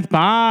 Gwyneth.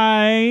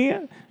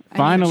 Bye.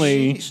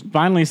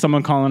 Finally,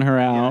 someone calling her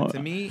out. To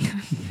me,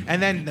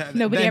 and then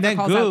nobody ever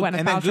calls out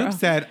Gwyneth Paltrow. Goop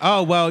said,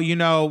 "Oh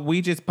well,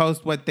 we just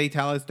post what they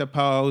tell us to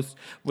post,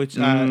 which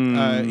we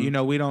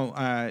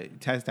don't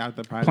test out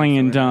the product."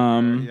 Playing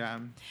dumb.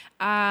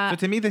 Yeah. So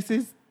to me, this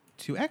is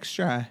too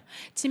extra.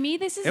 To me,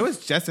 this is... It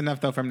was just enough,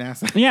 though, from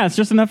NASA. Yeah, it's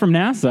just enough from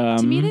NASA.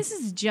 To me, this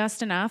is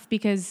just enough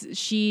because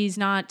she's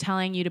not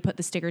telling you to put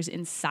the stickers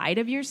inside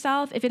of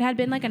yourself. If it had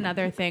been like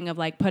another thing of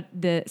like put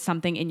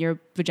something in your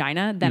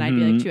vagina, then I'd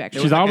be like too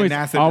extra. She's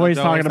like always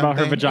talking about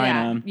her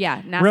vagina.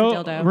 Yeah,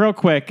 NASA dildo. Real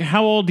quick,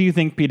 how old do you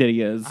think P.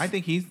 Diddy is? I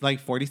think he's like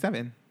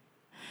 47.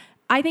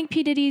 I think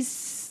P.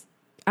 Diddy's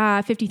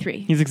 53.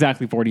 He's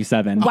exactly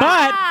 47.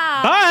 Wow.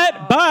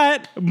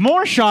 But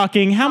more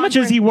shocking, how much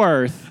is he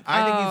worth?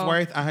 I think he's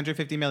worth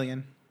 150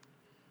 million.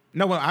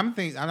 No, well, I'm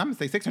gonna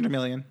say 600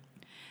 million.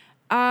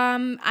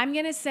 I'm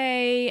gonna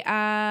say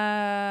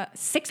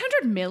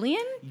 600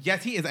 million.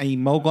 Yes, he is a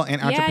mogul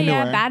and entrepreneur.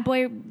 Yeah, bad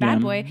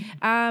boy.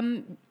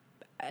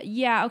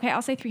 Yeah, okay,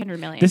 I'll say 300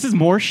 million. This is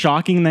more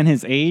shocking than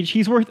his age.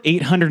 He's worth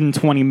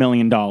 $820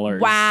 million.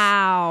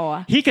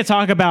 Wow. He could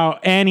talk about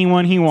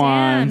anyone he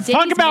wants.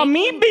 Diddy's Talk about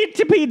me,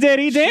 P.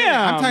 Diddy.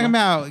 Damn. I'm talking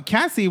about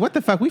Cassie. What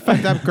the fuck? We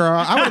fucked up, girl.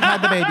 I would have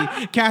had the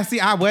baby.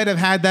 Cassie, I would have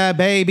had the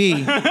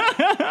baby.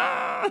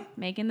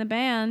 Making the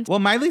band. Well,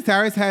 Miley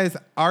Cyrus has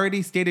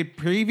already stated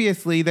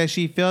previously that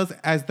she feels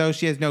as though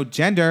she has no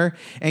gender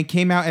and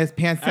came out as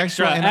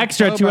pansexual in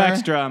Extra, too October.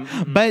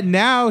 extra. But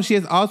now she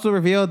has also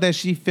revealed that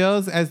she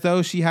feels as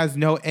though she has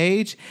no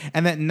age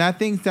and that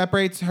nothing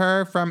separates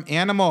her from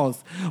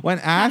animals. When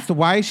asked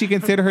why she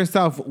considered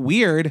herself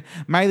weird,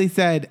 Miley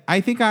said,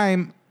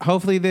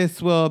 hopefully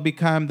this will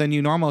become the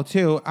new normal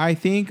too. I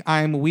think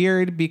I'm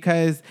weird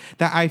because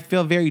that I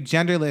feel very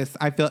genderless.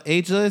 I feel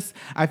ageless.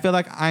 I feel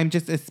like I'm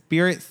just a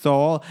spirit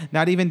soul,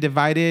 not even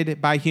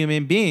divided by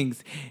human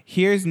beings.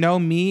 Here's no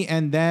me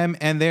and them,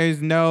 and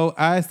there's no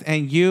us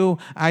and you.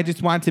 I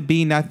just want to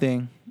be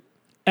nothing.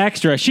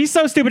 Extra. She's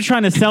so stupid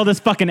trying to sell this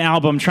fucking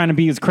album, trying to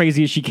be as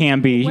crazy as she can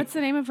be. What's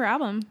the name of her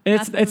album?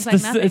 It's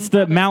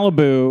the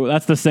Malibu.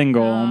 That's the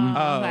single.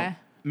 Okay.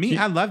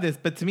 I love this,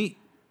 but to me,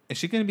 is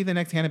she going to be the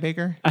next Hannah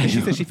Baker?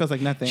 She said she feels like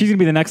nothing. She's going to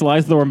be the next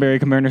Liza Thornberry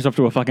comparing herself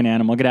to a fucking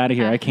animal. Get out of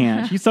here. I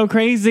can't. She's so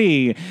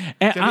crazy. To me,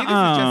 this is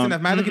just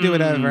enough. Miley can do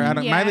whatever.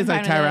 Miley's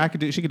like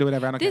Tyra. She can do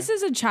whatever. This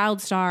is a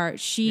child star.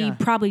 She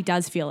probably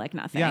does feel like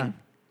nothing. Yeah.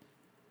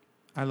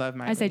 I love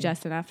Miley. I say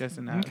just enough. Just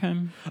enough. Okay.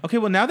 Okay,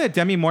 well, now that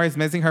Demi Moore is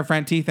missing her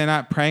front teeth and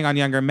not preying on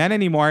younger men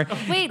anymore.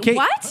 Wait,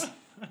 what?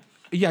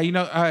 Yeah,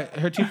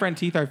 her two front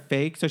teeth are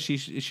fake, so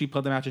she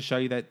pulled them out to show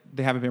you that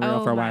they haven't been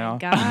real for a while.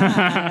 Oh, my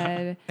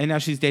God. And now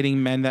she's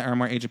dating men that are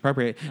more age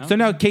appropriate. Okay. So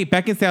now Kate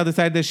Beckinsale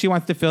decided that she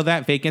wants to fill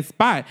that vacant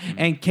spot.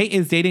 And Kate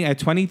is dating a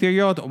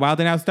 23-year-old Wild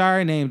 'N Out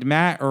star named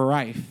Matt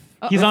Rife.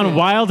 He's on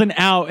Wild 'N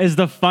Out is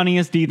the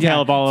funniest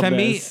detail of all of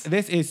this. To me,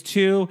 this is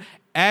too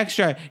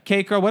extra.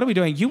 Kate, girl, what are we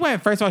doing? You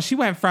went, first of all, she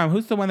went from,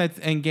 who's the one that's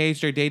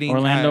engaged or dating?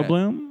 Orlando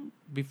Bloom?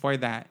 Before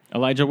that.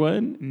 Elijah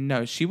Wood?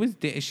 No, she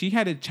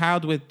had a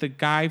child with the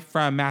guy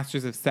from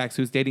Masters of Sex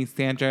who's dating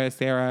Sarah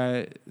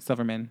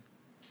Silverman.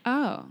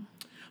 Oh.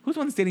 Who's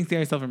the one that's dating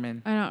Sarah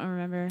Silverman? I don't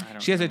remember.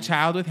 She has a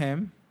child with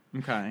him.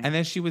 Okay. And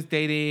then she was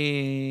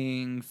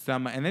dating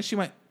someone. And then she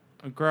went,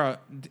 girl,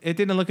 it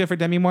didn't look good for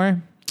Demi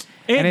Moore.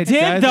 It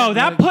did, though.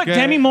 That put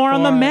Demi Moore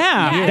on the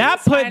map. Yeah,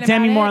 that put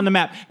Demi Moore on the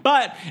map.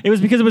 But it was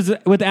because it was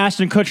with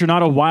Ashton Kutcher,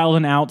 not a Wild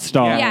 'N Out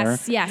star.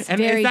 Yes. And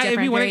very is that different, if you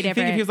very want to think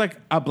different. if he was like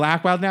a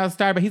black Wild 'N Out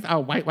star, but he's a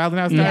white Wild 'N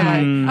Out star?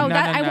 Yeah. Like,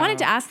 I wanted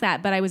to ask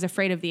that, but I was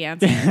afraid of the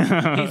answer.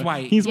 He's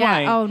white. He's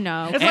white. Oh,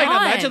 no. It's like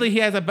allegedly he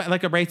has a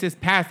racist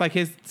past. Like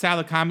his style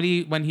of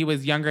comedy when he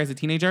was younger as a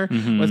teenager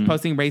was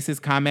posting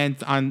racist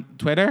comments on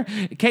Twitter.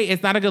 Kate,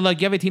 it's not a good look.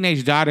 You have a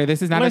teenage daughter.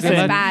 This is not a good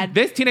look. Bad.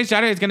 This teenage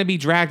daughter is going to be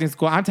dragged in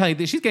school. I'm telling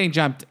you, she's getting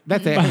jumped.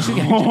 That's it. She's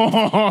getting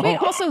jumped. Wait,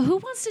 also, who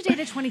wants to date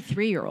a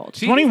 23-year-old?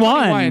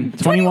 21.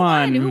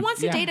 21. Who wants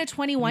to date a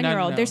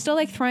 21-year-old? No. They're still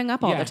like throwing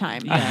up all the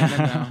time.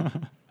 Yeah,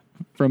 no.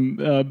 From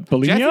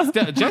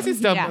bulimia? Jesse's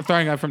still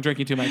throwing up from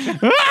drinking too much.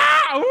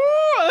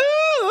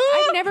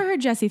 I've never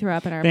heard Jesse throw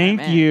up in our Thank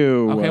apartment.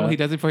 you. Okay, well, he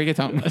does it before he gets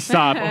home.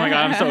 Stop. Oh my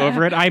God, I'm so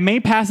over it. I may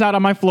pass out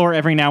on my floor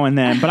every now and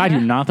then, but I do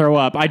not throw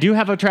up. I do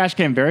have a trash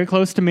can very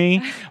close to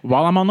me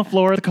while I'm on the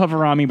floor with the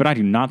cover on me, but I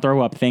do not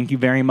throw up. Thank you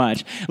very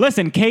much.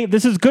 Listen, Kate,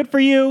 this is good for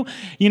you.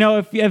 You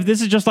know, if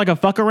this is just like a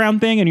fuck around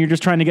thing and you're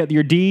just trying to get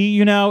your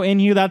D, in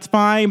you, that's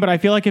fine. But I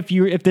feel like if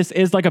this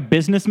is like a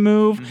business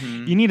move,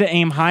 you need to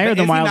aim higher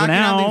than Wild 'N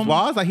Out. On these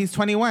walls like he's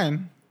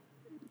 21.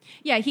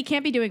 Yeah, he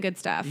can't be doing good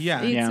stuff.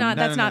 Yeah. It's Yeah. not.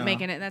 No, That's no, not no.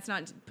 making it. That's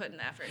not putting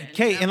the effort in.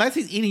 Kate, unless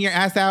he's eating your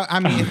ass out,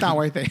 I mean, it's not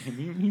worth it.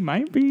 He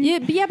might be.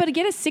 Yeah, but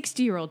get a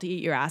 60-year-old to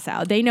eat your ass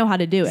out. They know how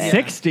to do it.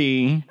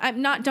 60.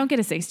 Don't get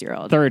a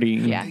 60-year-old. 30.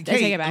 Yeah, Kate,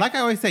 take it back. like I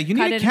always say, you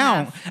Cut need it to in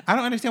count. half. I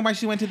don't understand why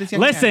she went to this young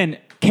Listen,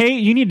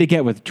 Kate, you need to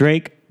get with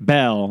Drake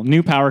Bell,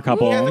 new power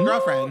couple. He has a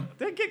girlfriend.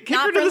 Kick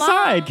Not her to for the long.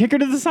 side. Kick her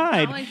to the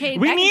side. Not when Kate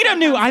We need a Beckinsale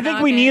new. comes I think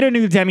we knocking. need a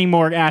new Demi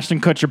Moore,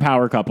 Ashton Kutcher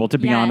power couple. To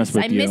be honest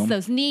with I you, miss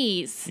those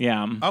knees.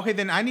 Yeah. Okay,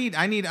 then I need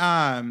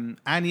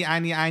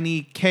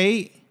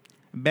Kate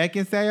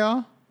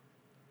Beckinsale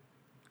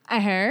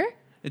Her?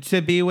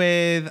 to be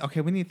with. Okay,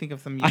 we need to think of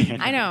some.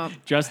 I know.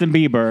 Justin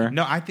Bieber.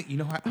 No, I think you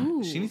know what.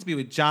 She needs to be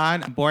with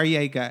John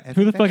Boyega.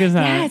 Who the fuck is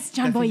that? Yes,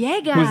 John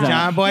Boyega. Who's that?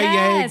 John Boyega.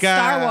 Yes,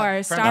 Star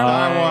Wars. From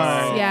Star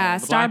Wars. Wars. Yeah,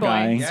 The Star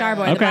black guy. Boy. Star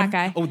Boy, Okay. the black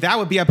guy. Oh, that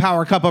would be a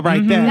power couple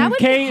right there. That would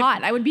Kate- be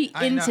hot. I would be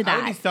I know, into I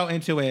would be that. so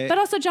into it. But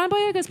also, John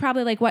Boyega's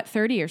probably like,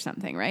 30 or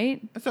something,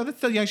 right? So that's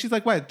still young. She's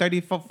like what, 30,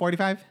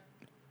 45?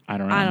 I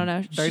don't know. I don't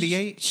know.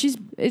 38? She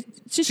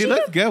She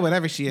looks good,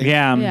 whatever she is.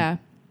 Yeah. Yeah.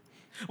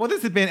 Well,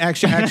 this has been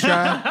extra.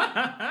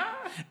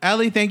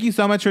 Ellie, thank you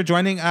so much for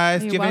joining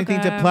us. Do you You're have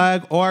anything to welcome.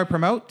 plug or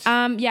promote?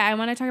 Yeah, I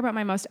want to talk about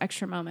my most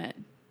extra moment.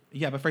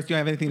 Yeah, but first, do you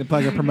have anything to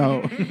plug or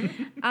promote?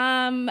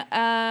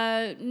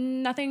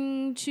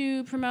 Nothing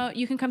to promote.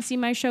 You can come see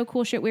my show,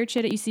 Cool Shit, Weird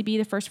Shit, at UCB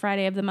the first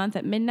Friday of the month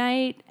at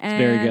midnight. And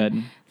very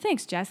good.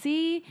 Thanks,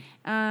 Jesse.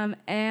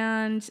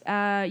 And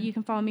you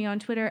can follow me on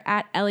Twitter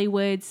at Ellie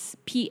Woods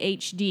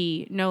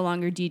PhD, no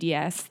longer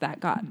DDS. That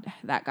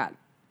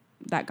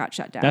got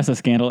shut down. That's a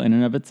scandal in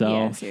and of itself.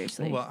 yeah,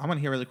 seriously. Well, I want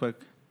to hear really quick.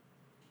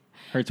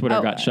 Her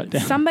Twitter got shut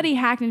down. Somebody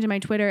hacked into my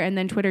Twitter, and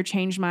then Twitter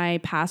changed my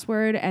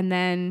password, and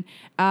then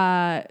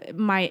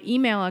my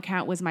email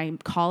account was my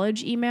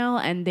college email,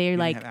 and they're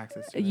like,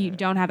 you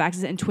don't have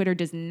access, and Twitter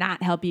does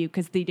not help you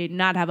because they did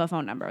not have a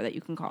phone number that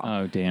you can call.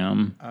 Oh,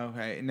 damn.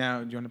 Okay.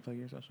 Now, do you want to plug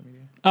your social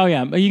media? Oh,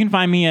 yeah. You can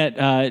find me at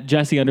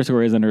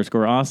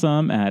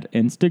Jesse_is_awesome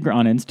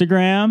on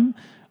Instagram.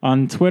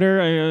 On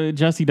Twitter,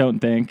 Jesse don't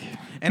think.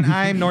 And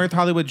I'm North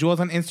Hollywood Jules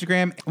on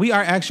Instagram. We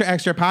are Extra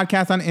Extra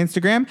Podcast on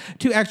Instagram,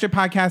 2 Extra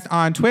Podcast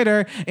on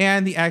Twitter,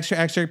 and the Extra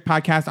Extra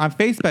Podcast on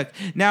Facebook.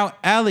 Now,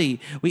 Ellie,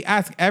 we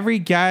ask every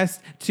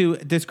guest to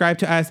describe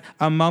to us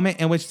a moment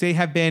in which they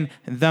have been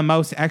the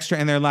most extra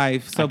in their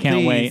life. So I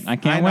can't wait. I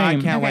can't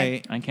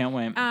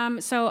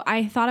wait. So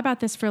I thought about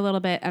this for a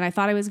little bit, and I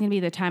thought it was going to be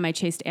the time I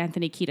chased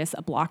Anthony Kiedis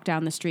a block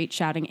down the street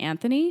shouting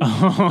Anthony,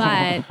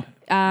 but...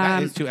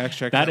 that is too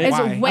extra. That is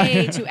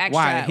way too extra.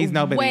 Why? He's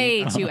nobody.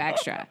 Way too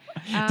extra.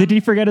 Did he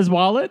forget his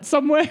wallet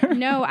somewhere?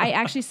 No, I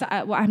actually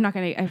saw. Well, I'm not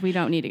gonna. We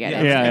don't need to get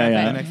into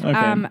Yeah. it. But,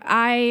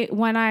 okay.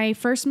 When I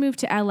first moved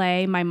to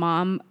LA, my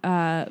mom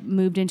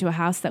moved into a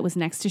house that was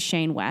next to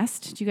Shane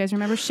West. Do you guys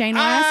remember Shane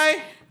West? I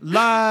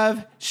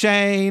love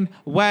Shane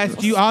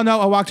West. You all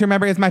know A Walk to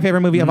Remember is my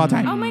favorite movie of all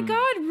time. Oh my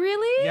God,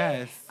 really?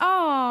 Yes.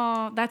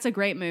 Oh, that's a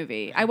great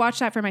movie. I watched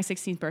that for my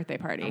 16th birthday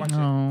party. I watch it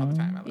all the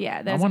time.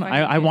 Yeah, I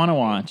want to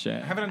watch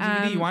it. Have it on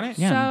DVD. You want it?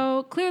 Yeah.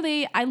 So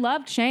clearly, I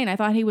loved Shane. I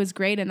thought he was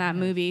great in that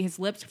movie. His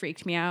lips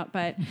freaked me out.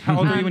 But How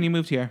old were you when you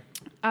moved here?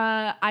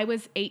 I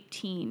was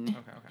 18.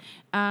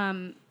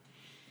 Okay.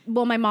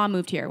 Well, my mom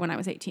moved here when I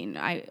was 18.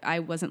 I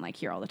wasn't like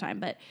here all the time,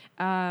 but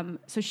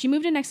so she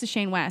moved in next to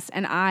Shane West,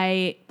 and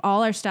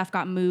all our stuff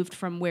got moved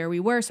from where we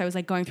were. So I was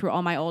like going through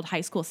all my old high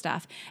school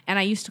stuff, and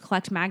I used to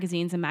collect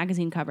magazines and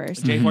magazine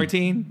covers.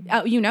 J14.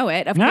 Oh, you know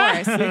it, of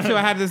course. So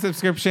I had the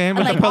subscription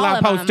with Like the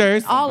pull-out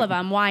posters. All of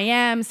them.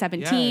 YM,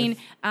 17.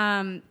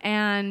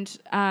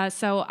 Yes.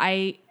 So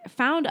I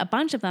found a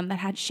bunch of them that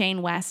had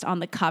Shane West on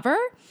the cover.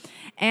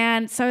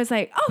 And so I was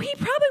like, oh, he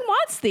probably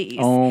wants these.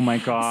 Oh, my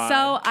God.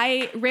 So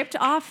I ripped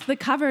off the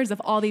covers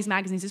of all these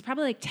magazines. There's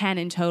probably like 10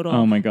 in total.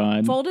 Oh, my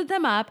God. Folded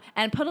them up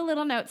and put a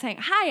little note saying,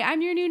 hi,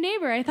 I'm your new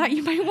neighbor. I thought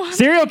you might want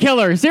Serial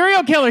killer.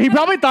 He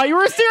probably thought you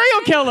were a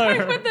serial I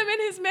killer. put them in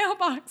his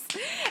mailbox.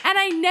 And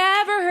I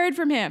never heard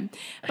from him.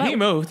 But, He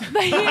moved.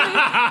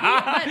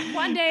 but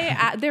one day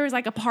there was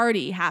like a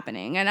party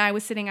happening, and I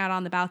was sitting out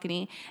on the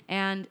balcony,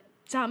 and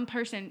some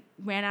person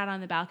ran out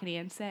on the balcony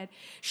and said,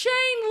 Shane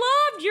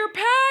loved your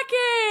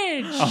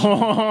package.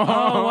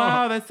 Oh,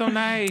 wow. That's so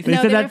nice. They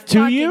said that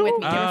to you? With me.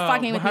 They were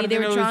fucking with how me. did They they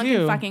were know it was drunk you?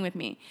 and fucking with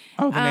me.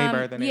 Oh,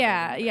 the neighbor.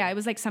 Yeah. It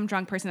was like some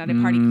drunk person at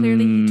a party.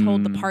 Clearly, he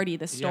told the party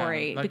the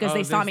story like, because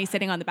they saw me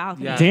sitting on the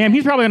balcony. Yeah. Damn,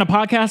 he's probably on a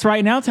podcast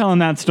right now telling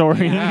that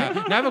story. Now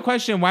I have a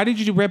question. Why did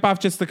you rip off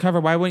just the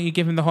cover? Why wouldn't you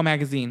give him the whole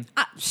magazine?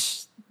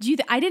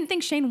 I didn't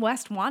think Shane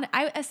West wanted.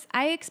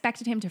 I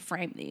expected him to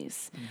frame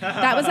these.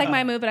 That was like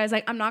my move, but I was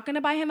like, I'm not going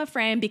to buy him a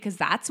frame because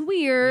that's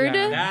weird.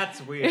 Yeah. That's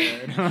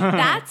weird.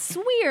 That's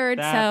weird.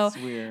 That's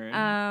so weird.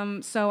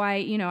 So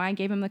I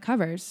gave him the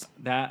covers.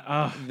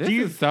 This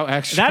is so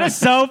extra. That is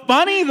so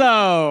funny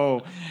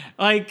though.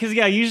 Like, cause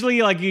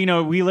usually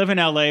we live in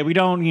LA. We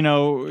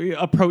don't,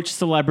 approach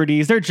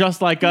celebrities. They're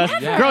just like us.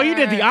 Never. Girl, you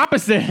did the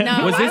opposite.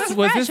 No. was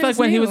this like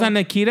when he was on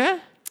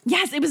Nikita?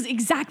 Yes, it was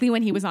exactly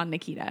when he was on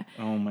Nikita.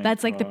 Oh my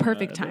That's like the God.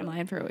 perfect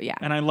timeline for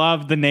And I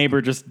love the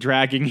neighbor just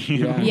dragging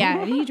you.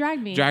 Yeah, he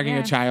dragged me. Dragging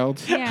a child.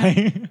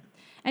 Yeah.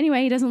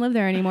 Anyway, he doesn't live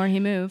there anymore.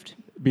 He moved.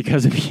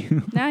 Because of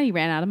you. Now he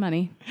ran out of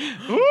money.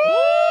 Ooh!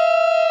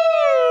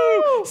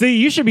 See,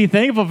 you should be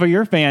thankful for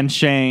your fan,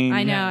 Shane.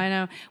 I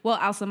know. Well,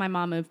 also my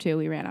mom moved too.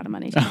 We ran out of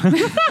money too.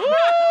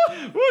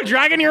 Ooh,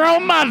 dragging your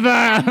own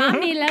mother.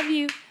 Mommy, love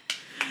you.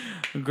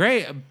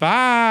 Great.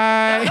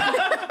 Bye.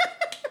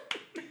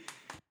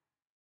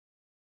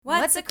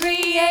 What's a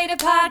Creative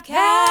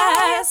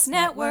Podcast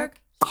Network?